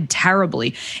batted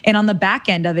terribly. And on the back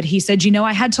end of it, he said,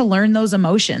 I had to learn those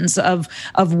emotions of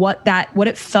what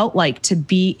it felt like to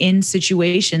be in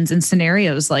situations and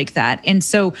scenarios like that. And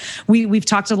so we've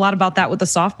talked a lot about that with the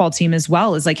softball team as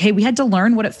well, is like, hey, we had to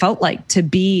learn what it felt like to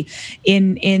be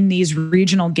in these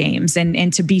regional games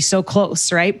and to be so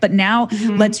close, right? But now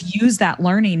let's use that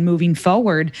learning moving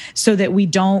forward so that we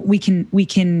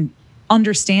can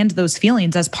understand those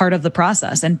feelings as part of the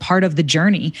process and part of the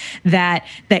journey that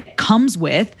comes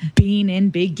with being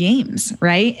in big games,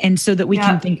 right? And so that we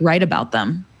can think right about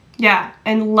them. Yeah,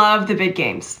 and love the big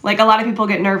games. Like, a lot of people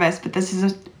get nervous, but this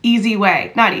is an easy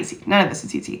way. Not easy. None of this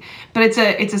is easy. But it's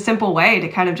a simple way to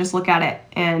kind of just look at it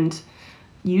and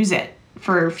use it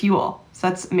for fuel. So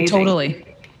that's amazing. Totally.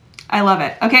 I love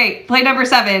it. Okay, play number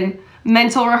 7,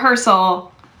 mental rehearsal.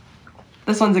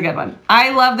 This one's a good one.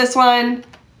 I love this one.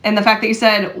 And the fact that you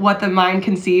said what the mind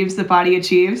conceives, the body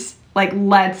achieves. Like,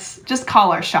 let's just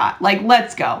call our shot. Like,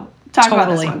 let's go. Talk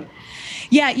about this one.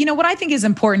 Yeah, what I think is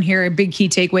important here, a big key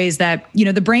takeaway is that,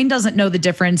 the brain doesn't know the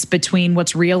difference between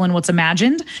what's real and what's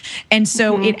imagined. And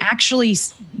so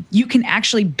you can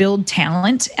actually build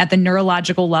talent at the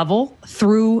neurological level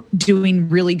through doing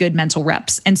really good mental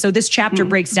reps. And so this chapter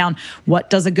breaks down, what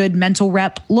does a good mental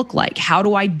rep look like? How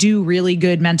do I do really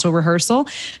good mental rehearsal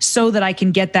so that I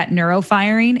can get that neuro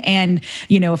firing? And,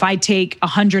 if I take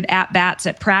 100 at-bats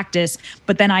at practice,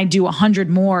 but then I do 100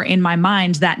 more in my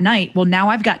mind that night, well, now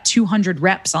I've got 200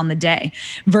 reps on the day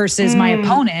versus my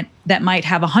opponent that might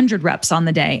have 100 reps on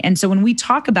the day. And so when we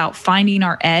talk about finding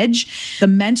our edge, the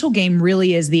mental game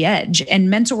really is the edge.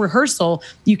 And mental rehearsal,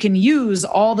 you can use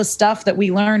all the stuff that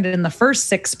we learned in the first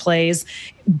 6 plays,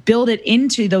 build it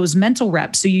into those mental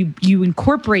reps. So you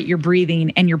incorporate your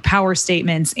breathing and your power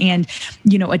statements and,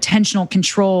 attentional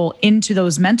control into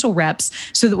those mental reps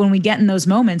so that when we get in those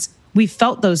moments, we've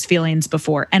felt those feelings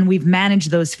before and we've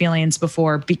managed those feelings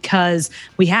before because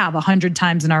we have 100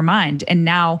 times in our mind. And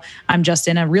now I'm just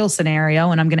in a real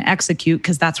scenario and I'm going to execute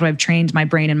because that's what I've trained my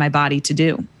brain and my body to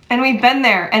do. And we've been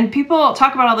there. And people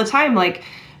talk about all the time, like,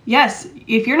 yes,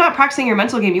 if you're not practicing your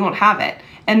mental game, you won't have it.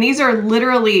 And these are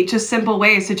literally just simple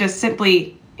ways to just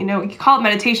simply, you call it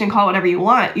meditation, call it whatever you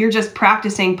want. You're just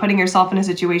practicing putting yourself in a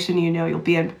situation you'll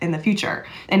be in the future.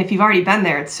 And if you've already been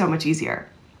there, it's so much easier.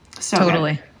 So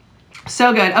totally. Good.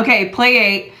 So good. Okay, play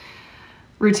 8,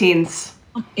 routines.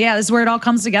 Yeah, this is where it all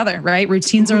comes together, right?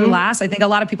 Routines are last. I think a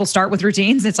lot of people start with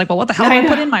routines. It's like, well, what the hell do I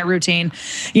put in my routine?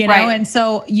 Right. And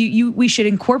so we should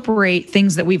incorporate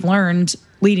things that we've learned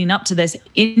leading up to this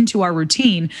into our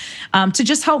routine to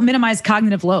just help minimize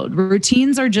cognitive load.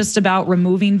 Routines are just about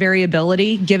removing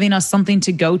variability, giving us something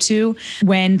to go to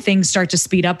when things start to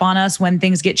speed up on us, when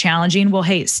things get challenging. Well,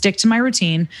 hey, stick to my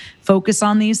routine, focus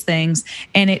on these things,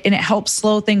 and it helps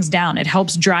slow things down. It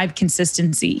helps drive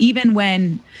consistency, even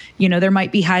when, there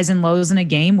might be highs and lows in a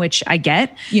game, which I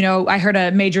get. I heard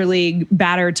a major league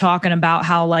batter talking about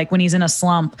how, like, when he's in a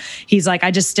slump, he's like,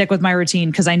 I just stick with my routine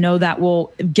because I know that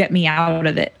will get me out of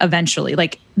of it eventually.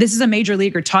 Like, this is a major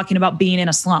leaguer talking about being in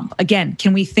a slump. Again,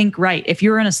 can we think right? If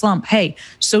you're in a slump, hey,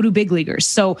 so do big leaguers.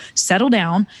 So settle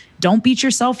down. Don't beat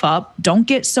yourself up. Don't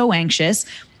get so anxious.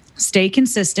 Stay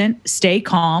consistent, stay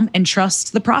calm, and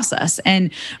trust the process.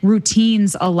 And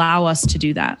routines allow us to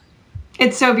do that.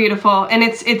 It's so beautiful. And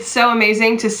it's so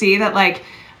amazing to see that, like,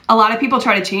 a lot of people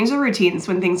try to change their routines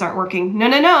when things aren't working.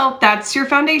 No. That's your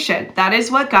foundation. That is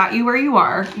what got you where you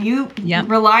are. You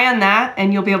rely on that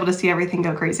and you'll be able to see everything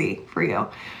go crazy for you.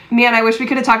 Man, I wish we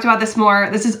could have talked about this more.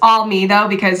 This is all me, though,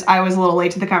 because I was a little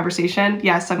late to the conversation.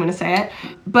 Yes, I'm going to say it.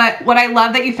 But what I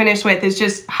love that you finished with is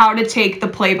just how to take the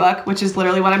playbook, which is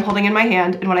literally what I'm holding in my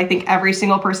hand, and what I think every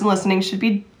single person listening should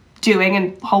be doing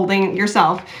and holding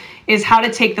yourself, is how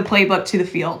to take the playbook to the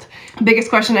field. Biggest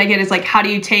question I get is, like, how do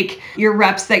you take your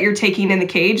reps that you're taking in the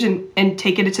cage and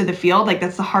take it to the field? Like,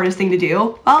 that's the hardest thing to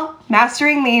do. Well,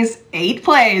 mastering these 8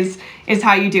 plays is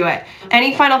how you do it.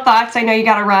 Any final thoughts? I know you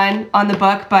got to run on the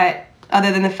book, but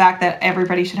other than the fact that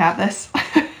everybody should have this.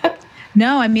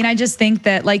 No, I mean, I just think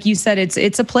that, like you said, it's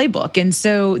a playbook. And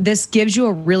so this gives you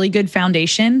a really good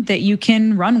foundation that you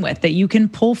can run with, that you can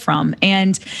pull from.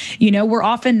 And, you know, we're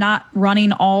often not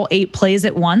running all 8 plays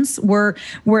at once. Where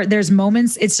there's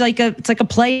moments, it's like a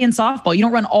play in softball. You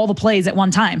don't run all the plays at one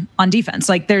time on defense.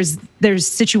 Like, there's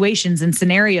situations and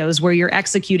scenarios where you're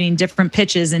executing different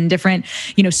pitches and different,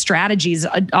 you know, strategies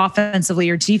offensively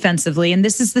or defensively. And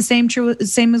this is the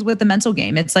same as with the mental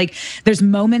game. It's like, there's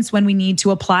moments when we need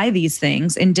to apply these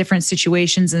things in different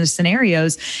situations and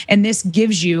scenarios. And this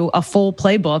gives you a full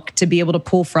playbook to be able to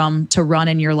pull from to run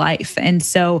in your life. And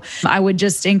so I would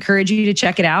just encourage you to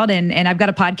check it out. And I've got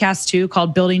a podcast too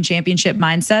called Building Championship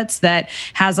Mindsets that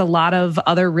has a lot of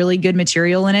other really good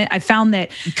material in it. I found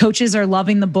that coaches are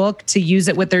loving the book to use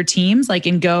it with their teams, like,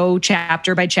 and go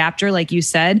chapter by chapter, like you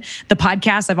said. The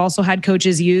podcast I've also had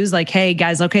coaches use, like, hey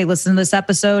guys, okay, listen to this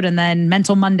episode, and then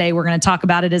Mental Monday, we're going to talk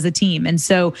about it as a team. And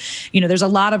so, you know, there's a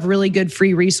lot of really good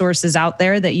free resources out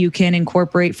there that you can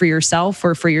incorporate for yourself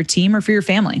or for your team or for your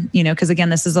family, you know, because again,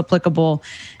 this is applicable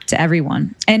to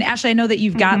everyone. And Ashley, I know that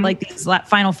you've got like these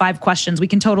final 5 questions. We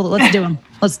can let's do them.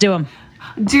 Let's do them.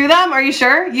 Do them? Are you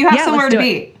sure? You have somewhere to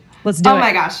be. Let's do it. Oh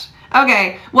my gosh.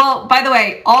 Okay. Well, by the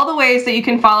way, all the ways that you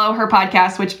can follow her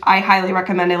podcast, which I highly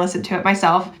recommend, I listen to it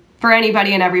myself, for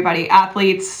anybody and everybody,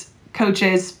 athletes,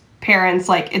 coaches, parents,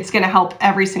 like, it's going to help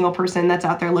every single person that's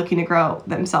out there looking to grow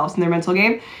themselves in their mental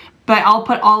game. But I'll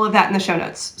put all of that in the show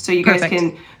notes so you guys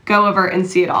can go over and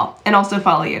see it all, and also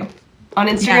follow you on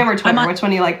Instagram or Twitter. Which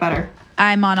one do you like better?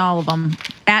 I'm on all of them.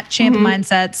 At Champ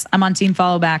Mindsets. I'm on Team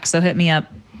Follow Back, so hit me up.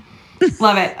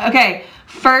 Love it. Okay.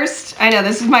 First, I know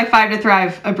this is my 5 to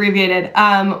Thrive abbreviated.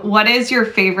 What is your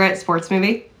favorite sports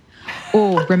movie?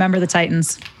 Oh, Remember the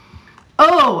Titans.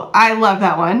 Oh, I love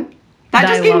that one. That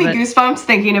just gave me goosebumps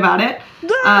thinking about it.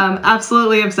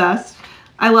 Absolutely obsessed.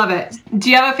 I love it. Do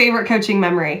you have a favorite coaching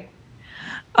memory?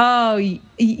 Oh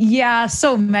yeah,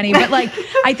 so many. But like,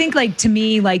 I think, like, to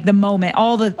me, like, the moment,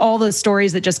 all the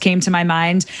stories that just came to my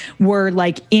mind were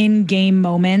like in-game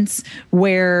moments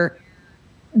where,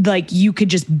 like, you could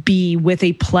just be with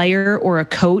a player or a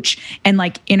coach and,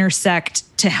 like,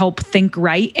 intersect to help think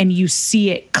right, and you see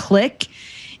it click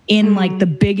in like the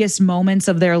biggest moments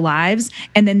of their lives,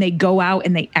 and then they go out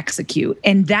and they execute.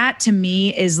 And that to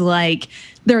me is like,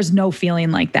 there's no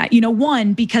feeling like that. You know,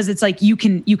 one, because it's like you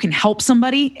can help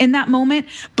somebody in that moment,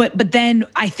 but then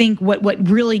I think what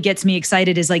really gets me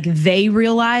excited is, like, they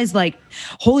realize, like,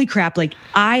 holy crap, like,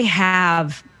 I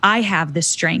have this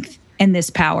strength and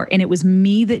this power, and it was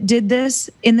me that did this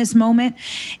in this moment.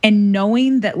 And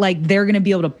knowing that, like, they're going to be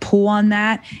able to pull on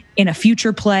that in a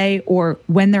future play, or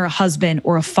when they're a husband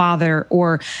or a father,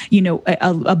 or, you know,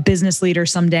 a business leader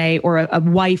someday, or a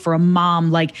wife or a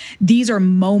mom, like, these are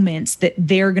moments that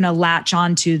they're going to latch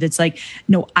onto. That's like,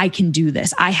 no, I can do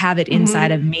this. I have it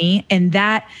inside of me. And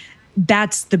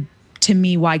that's to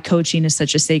me, why coaching is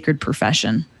such a sacred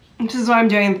profession. Which is why I'm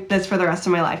doing this for the rest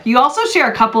of my life. You also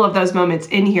share a couple of those moments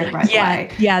in here, by the way.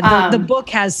 Yeah, the book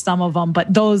has some of them,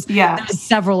 but there's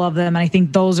several of them. And I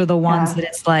think those are the ones that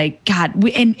it's like, God,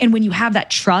 and when you have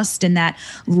that trust and that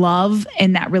love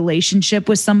and that relationship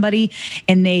with somebody,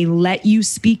 and they let you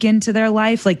speak into their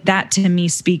life, like, that to me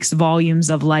speaks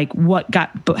volumes of, like, what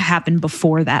happened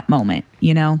before that moment,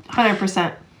 you know?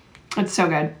 100%. It's so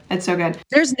good. It's so good.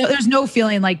 There's no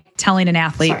feeling like telling an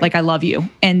athlete, like, I love you,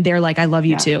 and they're like, I love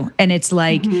you too. And it's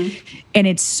like, and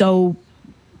it's so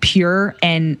pure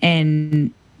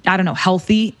and I don't know,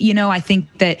 healthy. I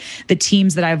think that the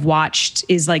teams that I've watched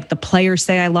is like the players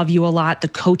say, I love you a lot. The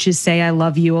coaches say, I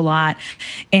love you a lot.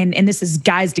 And this is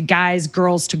guys to guys,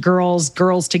 girls to girls,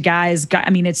 girls to guys. I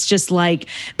mean, it's just like,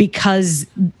 because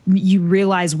you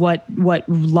realize what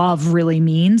love really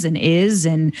means and is,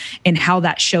 and how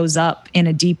that shows up in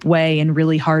a deep way in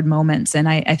really hard moments. And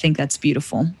I think that's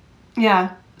beautiful.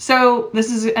 Yeah. So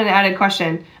this is an added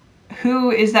question.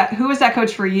 Who is that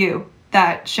coach for you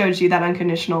that showed you that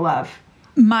unconditional love?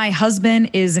 My husband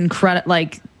is incredible,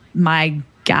 like my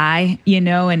guy,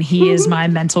 and he is my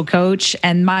mental coach.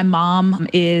 And my mom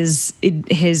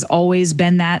has always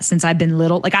been that since I've been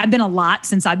little. Like, I've been a lot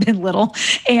since I've been little.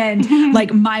 And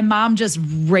like, my mom just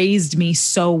raised me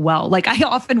so well. Like, I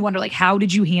often wonder, like, how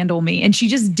did you handle me? And she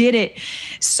just did it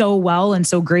so well and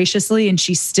so graciously. And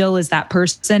she still is that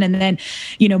person. And then,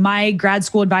 my grad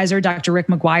school advisor, Dr. Rick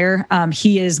McGuire,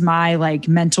 he is my like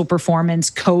mental performance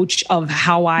coach of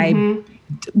how I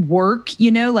work,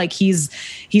 like he's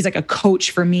like a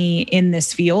coach for me in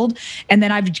this field. And then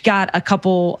I've got a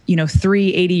couple, 3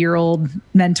 80-year-old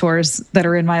mentors that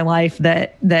are in my life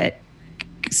that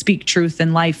speak truth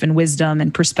and life and wisdom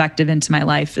and perspective into my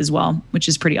life as well, which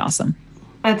is pretty awesome.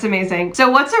 That's amazing. So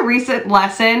what's a recent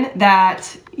lesson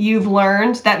that you've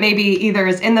learned that maybe either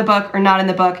is in the book or not in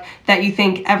the book that you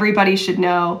think everybody should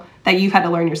know that you've had to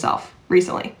learn yourself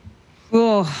recently?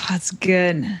 Oh, that's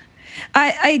good.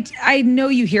 I know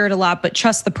you hear it a lot, but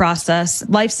trust the process.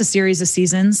 Life's a series of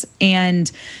seasons, and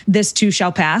this too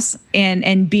shall pass.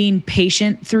 And being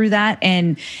patient through that,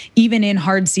 and even in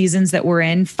hard seasons that we're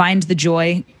in, find the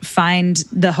joy, find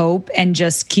the hope, and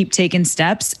just keep taking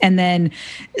steps. And then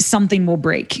something will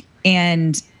break,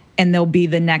 and there'll be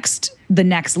the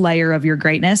next layer of your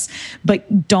greatness.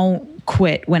 But don't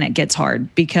quit when it gets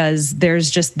hard, because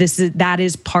there's just that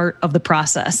is part of the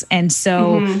process. And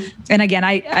so, and again,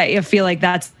 I feel like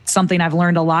that's something I've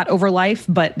learned a lot over life,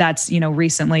 but that's,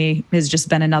 recently has just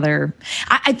been another,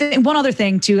 I think one other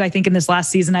thing too, I think in this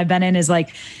last season I've been in is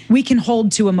like, we can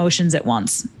hold 2 emotions at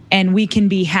once, and we can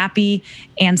be happy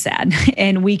and sad,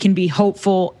 and we can be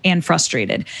hopeful and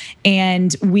frustrated,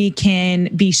 and we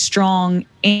can be strong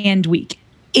and weak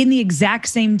in the exact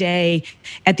same day,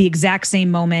 at the exact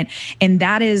same moment. And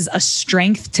that is a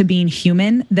strength to being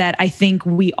human that I think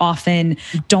we often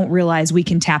don't realize we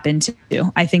can tap into.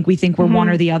 I think we think we're one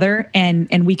or the other,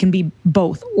 and we can be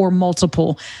both or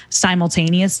multiple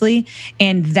simultaneously.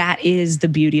 And that is the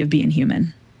beauty of being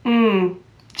human.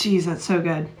 Geez, that's so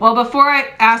good. Well, before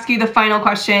I ask you the final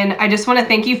question, I just want to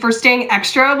thank you for staying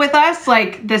extra with us.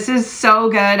 Like, this is so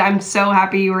good. I'm so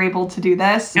happy you were able to do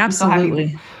this. Absolutely. I'm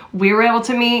so happy we were able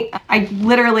to meet. I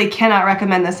literally cannot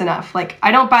recommend this enough. Like,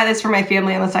 I don't buy this for my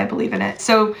family unless I believe in it.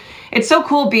 So it's so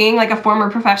cool being like a former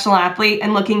professional athlete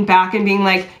and looking back and being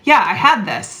like, yeah, I had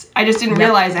this. I just didn't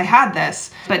realize I had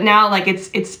this. But now, like,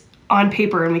 it's on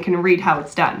paper and we can read how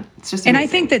it's done. It's just amazing. And I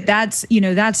think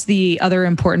that's the other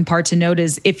important part to note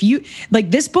is, if you like,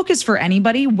 this book is for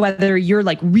anybody, whether you're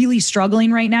like really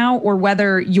struggling right now, or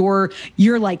whether you're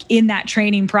like in that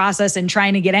training process and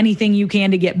trying to get anything you can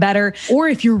to get better, or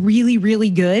if you're really, really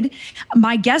good.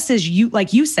 My guess is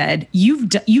like you said, you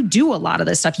do a lot of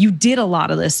this stuff. You did a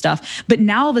lot of this stuff, but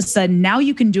now all of a sudden, now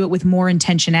you can do it with more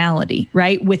intentionality,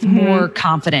 right? With more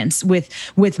confidence,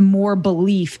 with more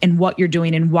belief in what you're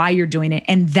doing and why you're doing it.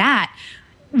 And that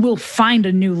will find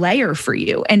a new layer for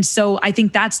you. And so I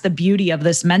think that's the beauty of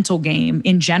this mental game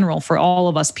in general for all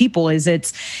of us people, is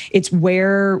it's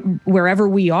wherever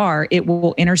we are, it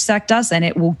will intersect us and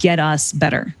it will get us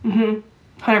better.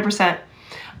 100%.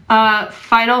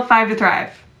 Final 5 to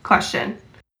Thrive question.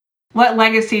 What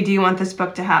legacy do you want this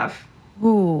book to have?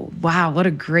 Oh, wow. What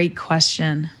a great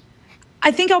question.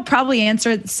 I think I'll probably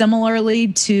answer it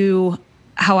similarly to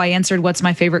how I answered what's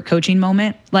my favorite coaching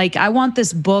moment. Like, I want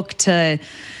this book to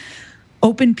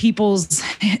open people's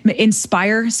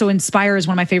inspire. So inspire is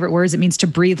one of my favorite words. It means to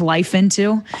breathe life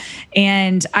into.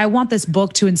 And I want this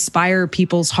book to inspire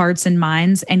people's hearts and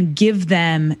minds and give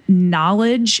them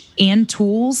knowledge and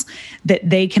tools that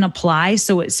they can apply.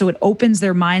 So it opens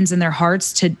their minds and their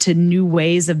hearts to new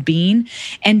ways of being.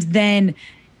 And then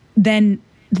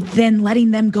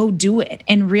letting them go do it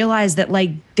and realize that,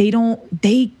 like,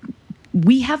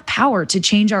 we have power to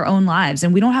change our own lives,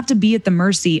 and we don't have to be at the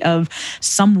mercy of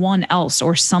someone else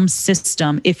or some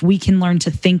system if we can learn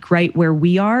to think right where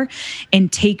we are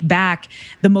and take back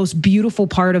the most beautiful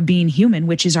part of being human,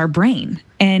 which is our brain.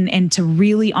 and to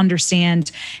really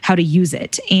understand how to use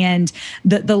it. And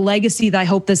the legacy that I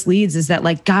hope this leads is that,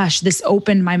 like, gosh, this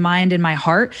opened my mind and my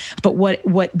heart, but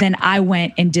what then I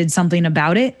went and did something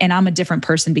about it, and I'm a different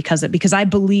person because I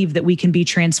believe that we can be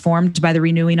transformed by the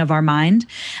renewing of our mind.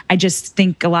 I just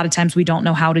think a lot of times we don't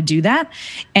know how to do that.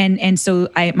 And so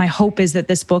my hope is that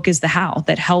this book is the how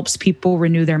that helps people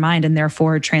renew their mind and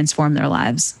therefore transform their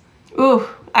lives. Ooh,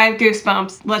 I have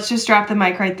goosebumps. Let's just drop the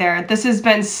mic right there. This has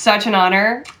been such an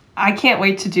honor. I can't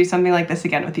wait to do something like this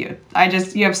again with you.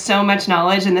 You have so much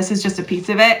knowledge, and this is just a piece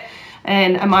of it.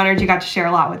 And I'm honored you got to share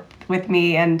a lot with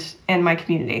me and my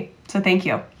community. So thank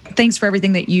you. Thanks for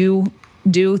everything that you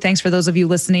do. Thanks for those of you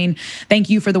listening. Thank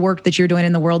you for the work that you're doing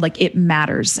in the world. Like, it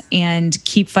matters, and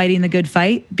keep fighting the good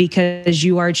fight because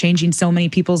you are changing so many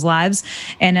people's lives.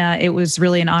 And it was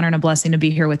really an honor and a blessing to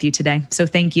be here with you today. So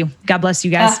thank you. God bless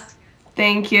you guys.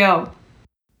 Thank you.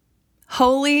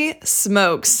 Holy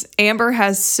smokes. Amber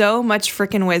has so much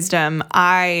freaking wisdom.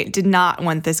 I did not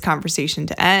want this conversation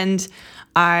to end.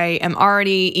 I am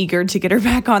already eager to get her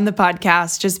back on the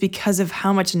podcast just because of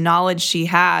how much knowledge she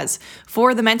has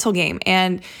for the mental game.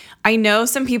 And I know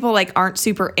some people aren't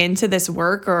super into this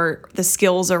work or the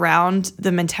skills around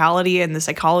the mentality and the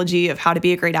psychology of how to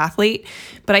be a great athlete,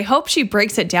 but I hope she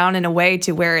breaks it down in a way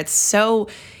to where it's so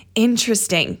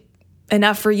interesting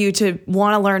enough for you to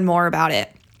want to learn more about it.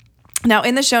 Now,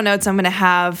 in the show notes, I'm going to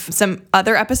have some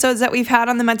other episodes that we've had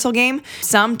on the mental game,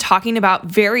 some talking about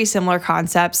very similar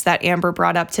concepts that Amber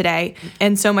brought up today,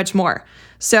 and so much more.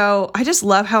 So I just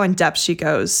love how in-depth she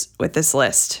goes with this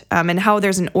list, and how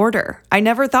there's an order. I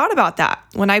never thought about that.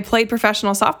 When I played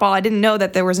professional softball, I didn't know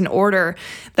that there was an order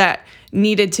that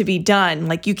needed to be done.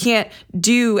 Like, you can't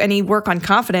do any work on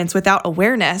confidence without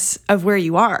awareness of where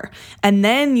you are. And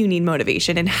then you need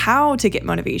motivation and how to get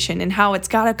motivation and how it's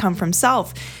got to come from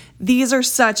self. These are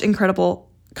such incredible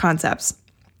concepts.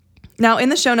 Now, in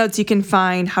the show notes, you can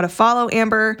find how to follow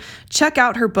Amber, check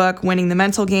out her book, Winning the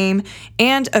Mental Game,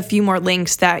 and a few more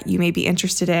links that you may be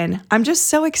interested in. I'm just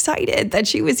so excited that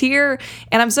she was here,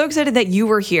 and I'm so excited that you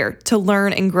were here to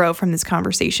learn and grow from this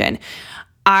conversation.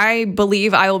 I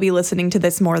believe I will be listening to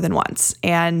this more than once,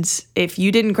 and if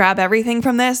you didn't grab everything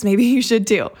from this, maybe you should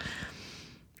too.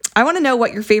 I want to know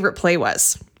what your favorite play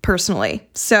was, personally.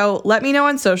 So let me know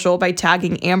on social by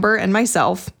tagging Amber and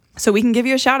myself so we can give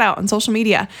you a shout out on social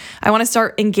media. I want to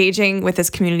start engaging with this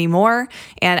community more.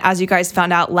 And as you guys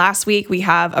found out last week, we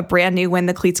have a brand new When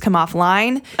the Cleats Come Off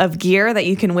line of gear that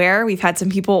you can wear. We've had some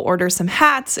people order some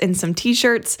hats and some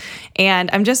t-shirts, and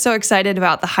I'm just so excited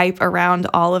about the hype around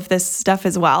all of this stuff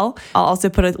as well. I'll also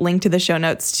put a link to the show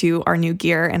notes to our new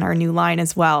gear and our new line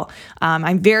as well.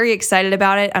 I'm very excited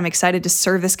about it. I'm excited to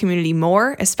serve this community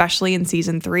more, especially in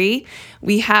season 3.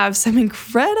 We have some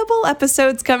incredible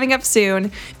episodes coming up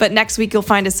soon, but next week you'll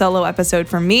find a solo episode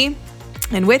from me.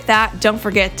 And with that, don't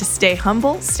forget to stay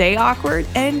humble, stay awkward,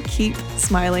 and keep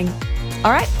smiling.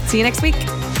 All right, see you next week.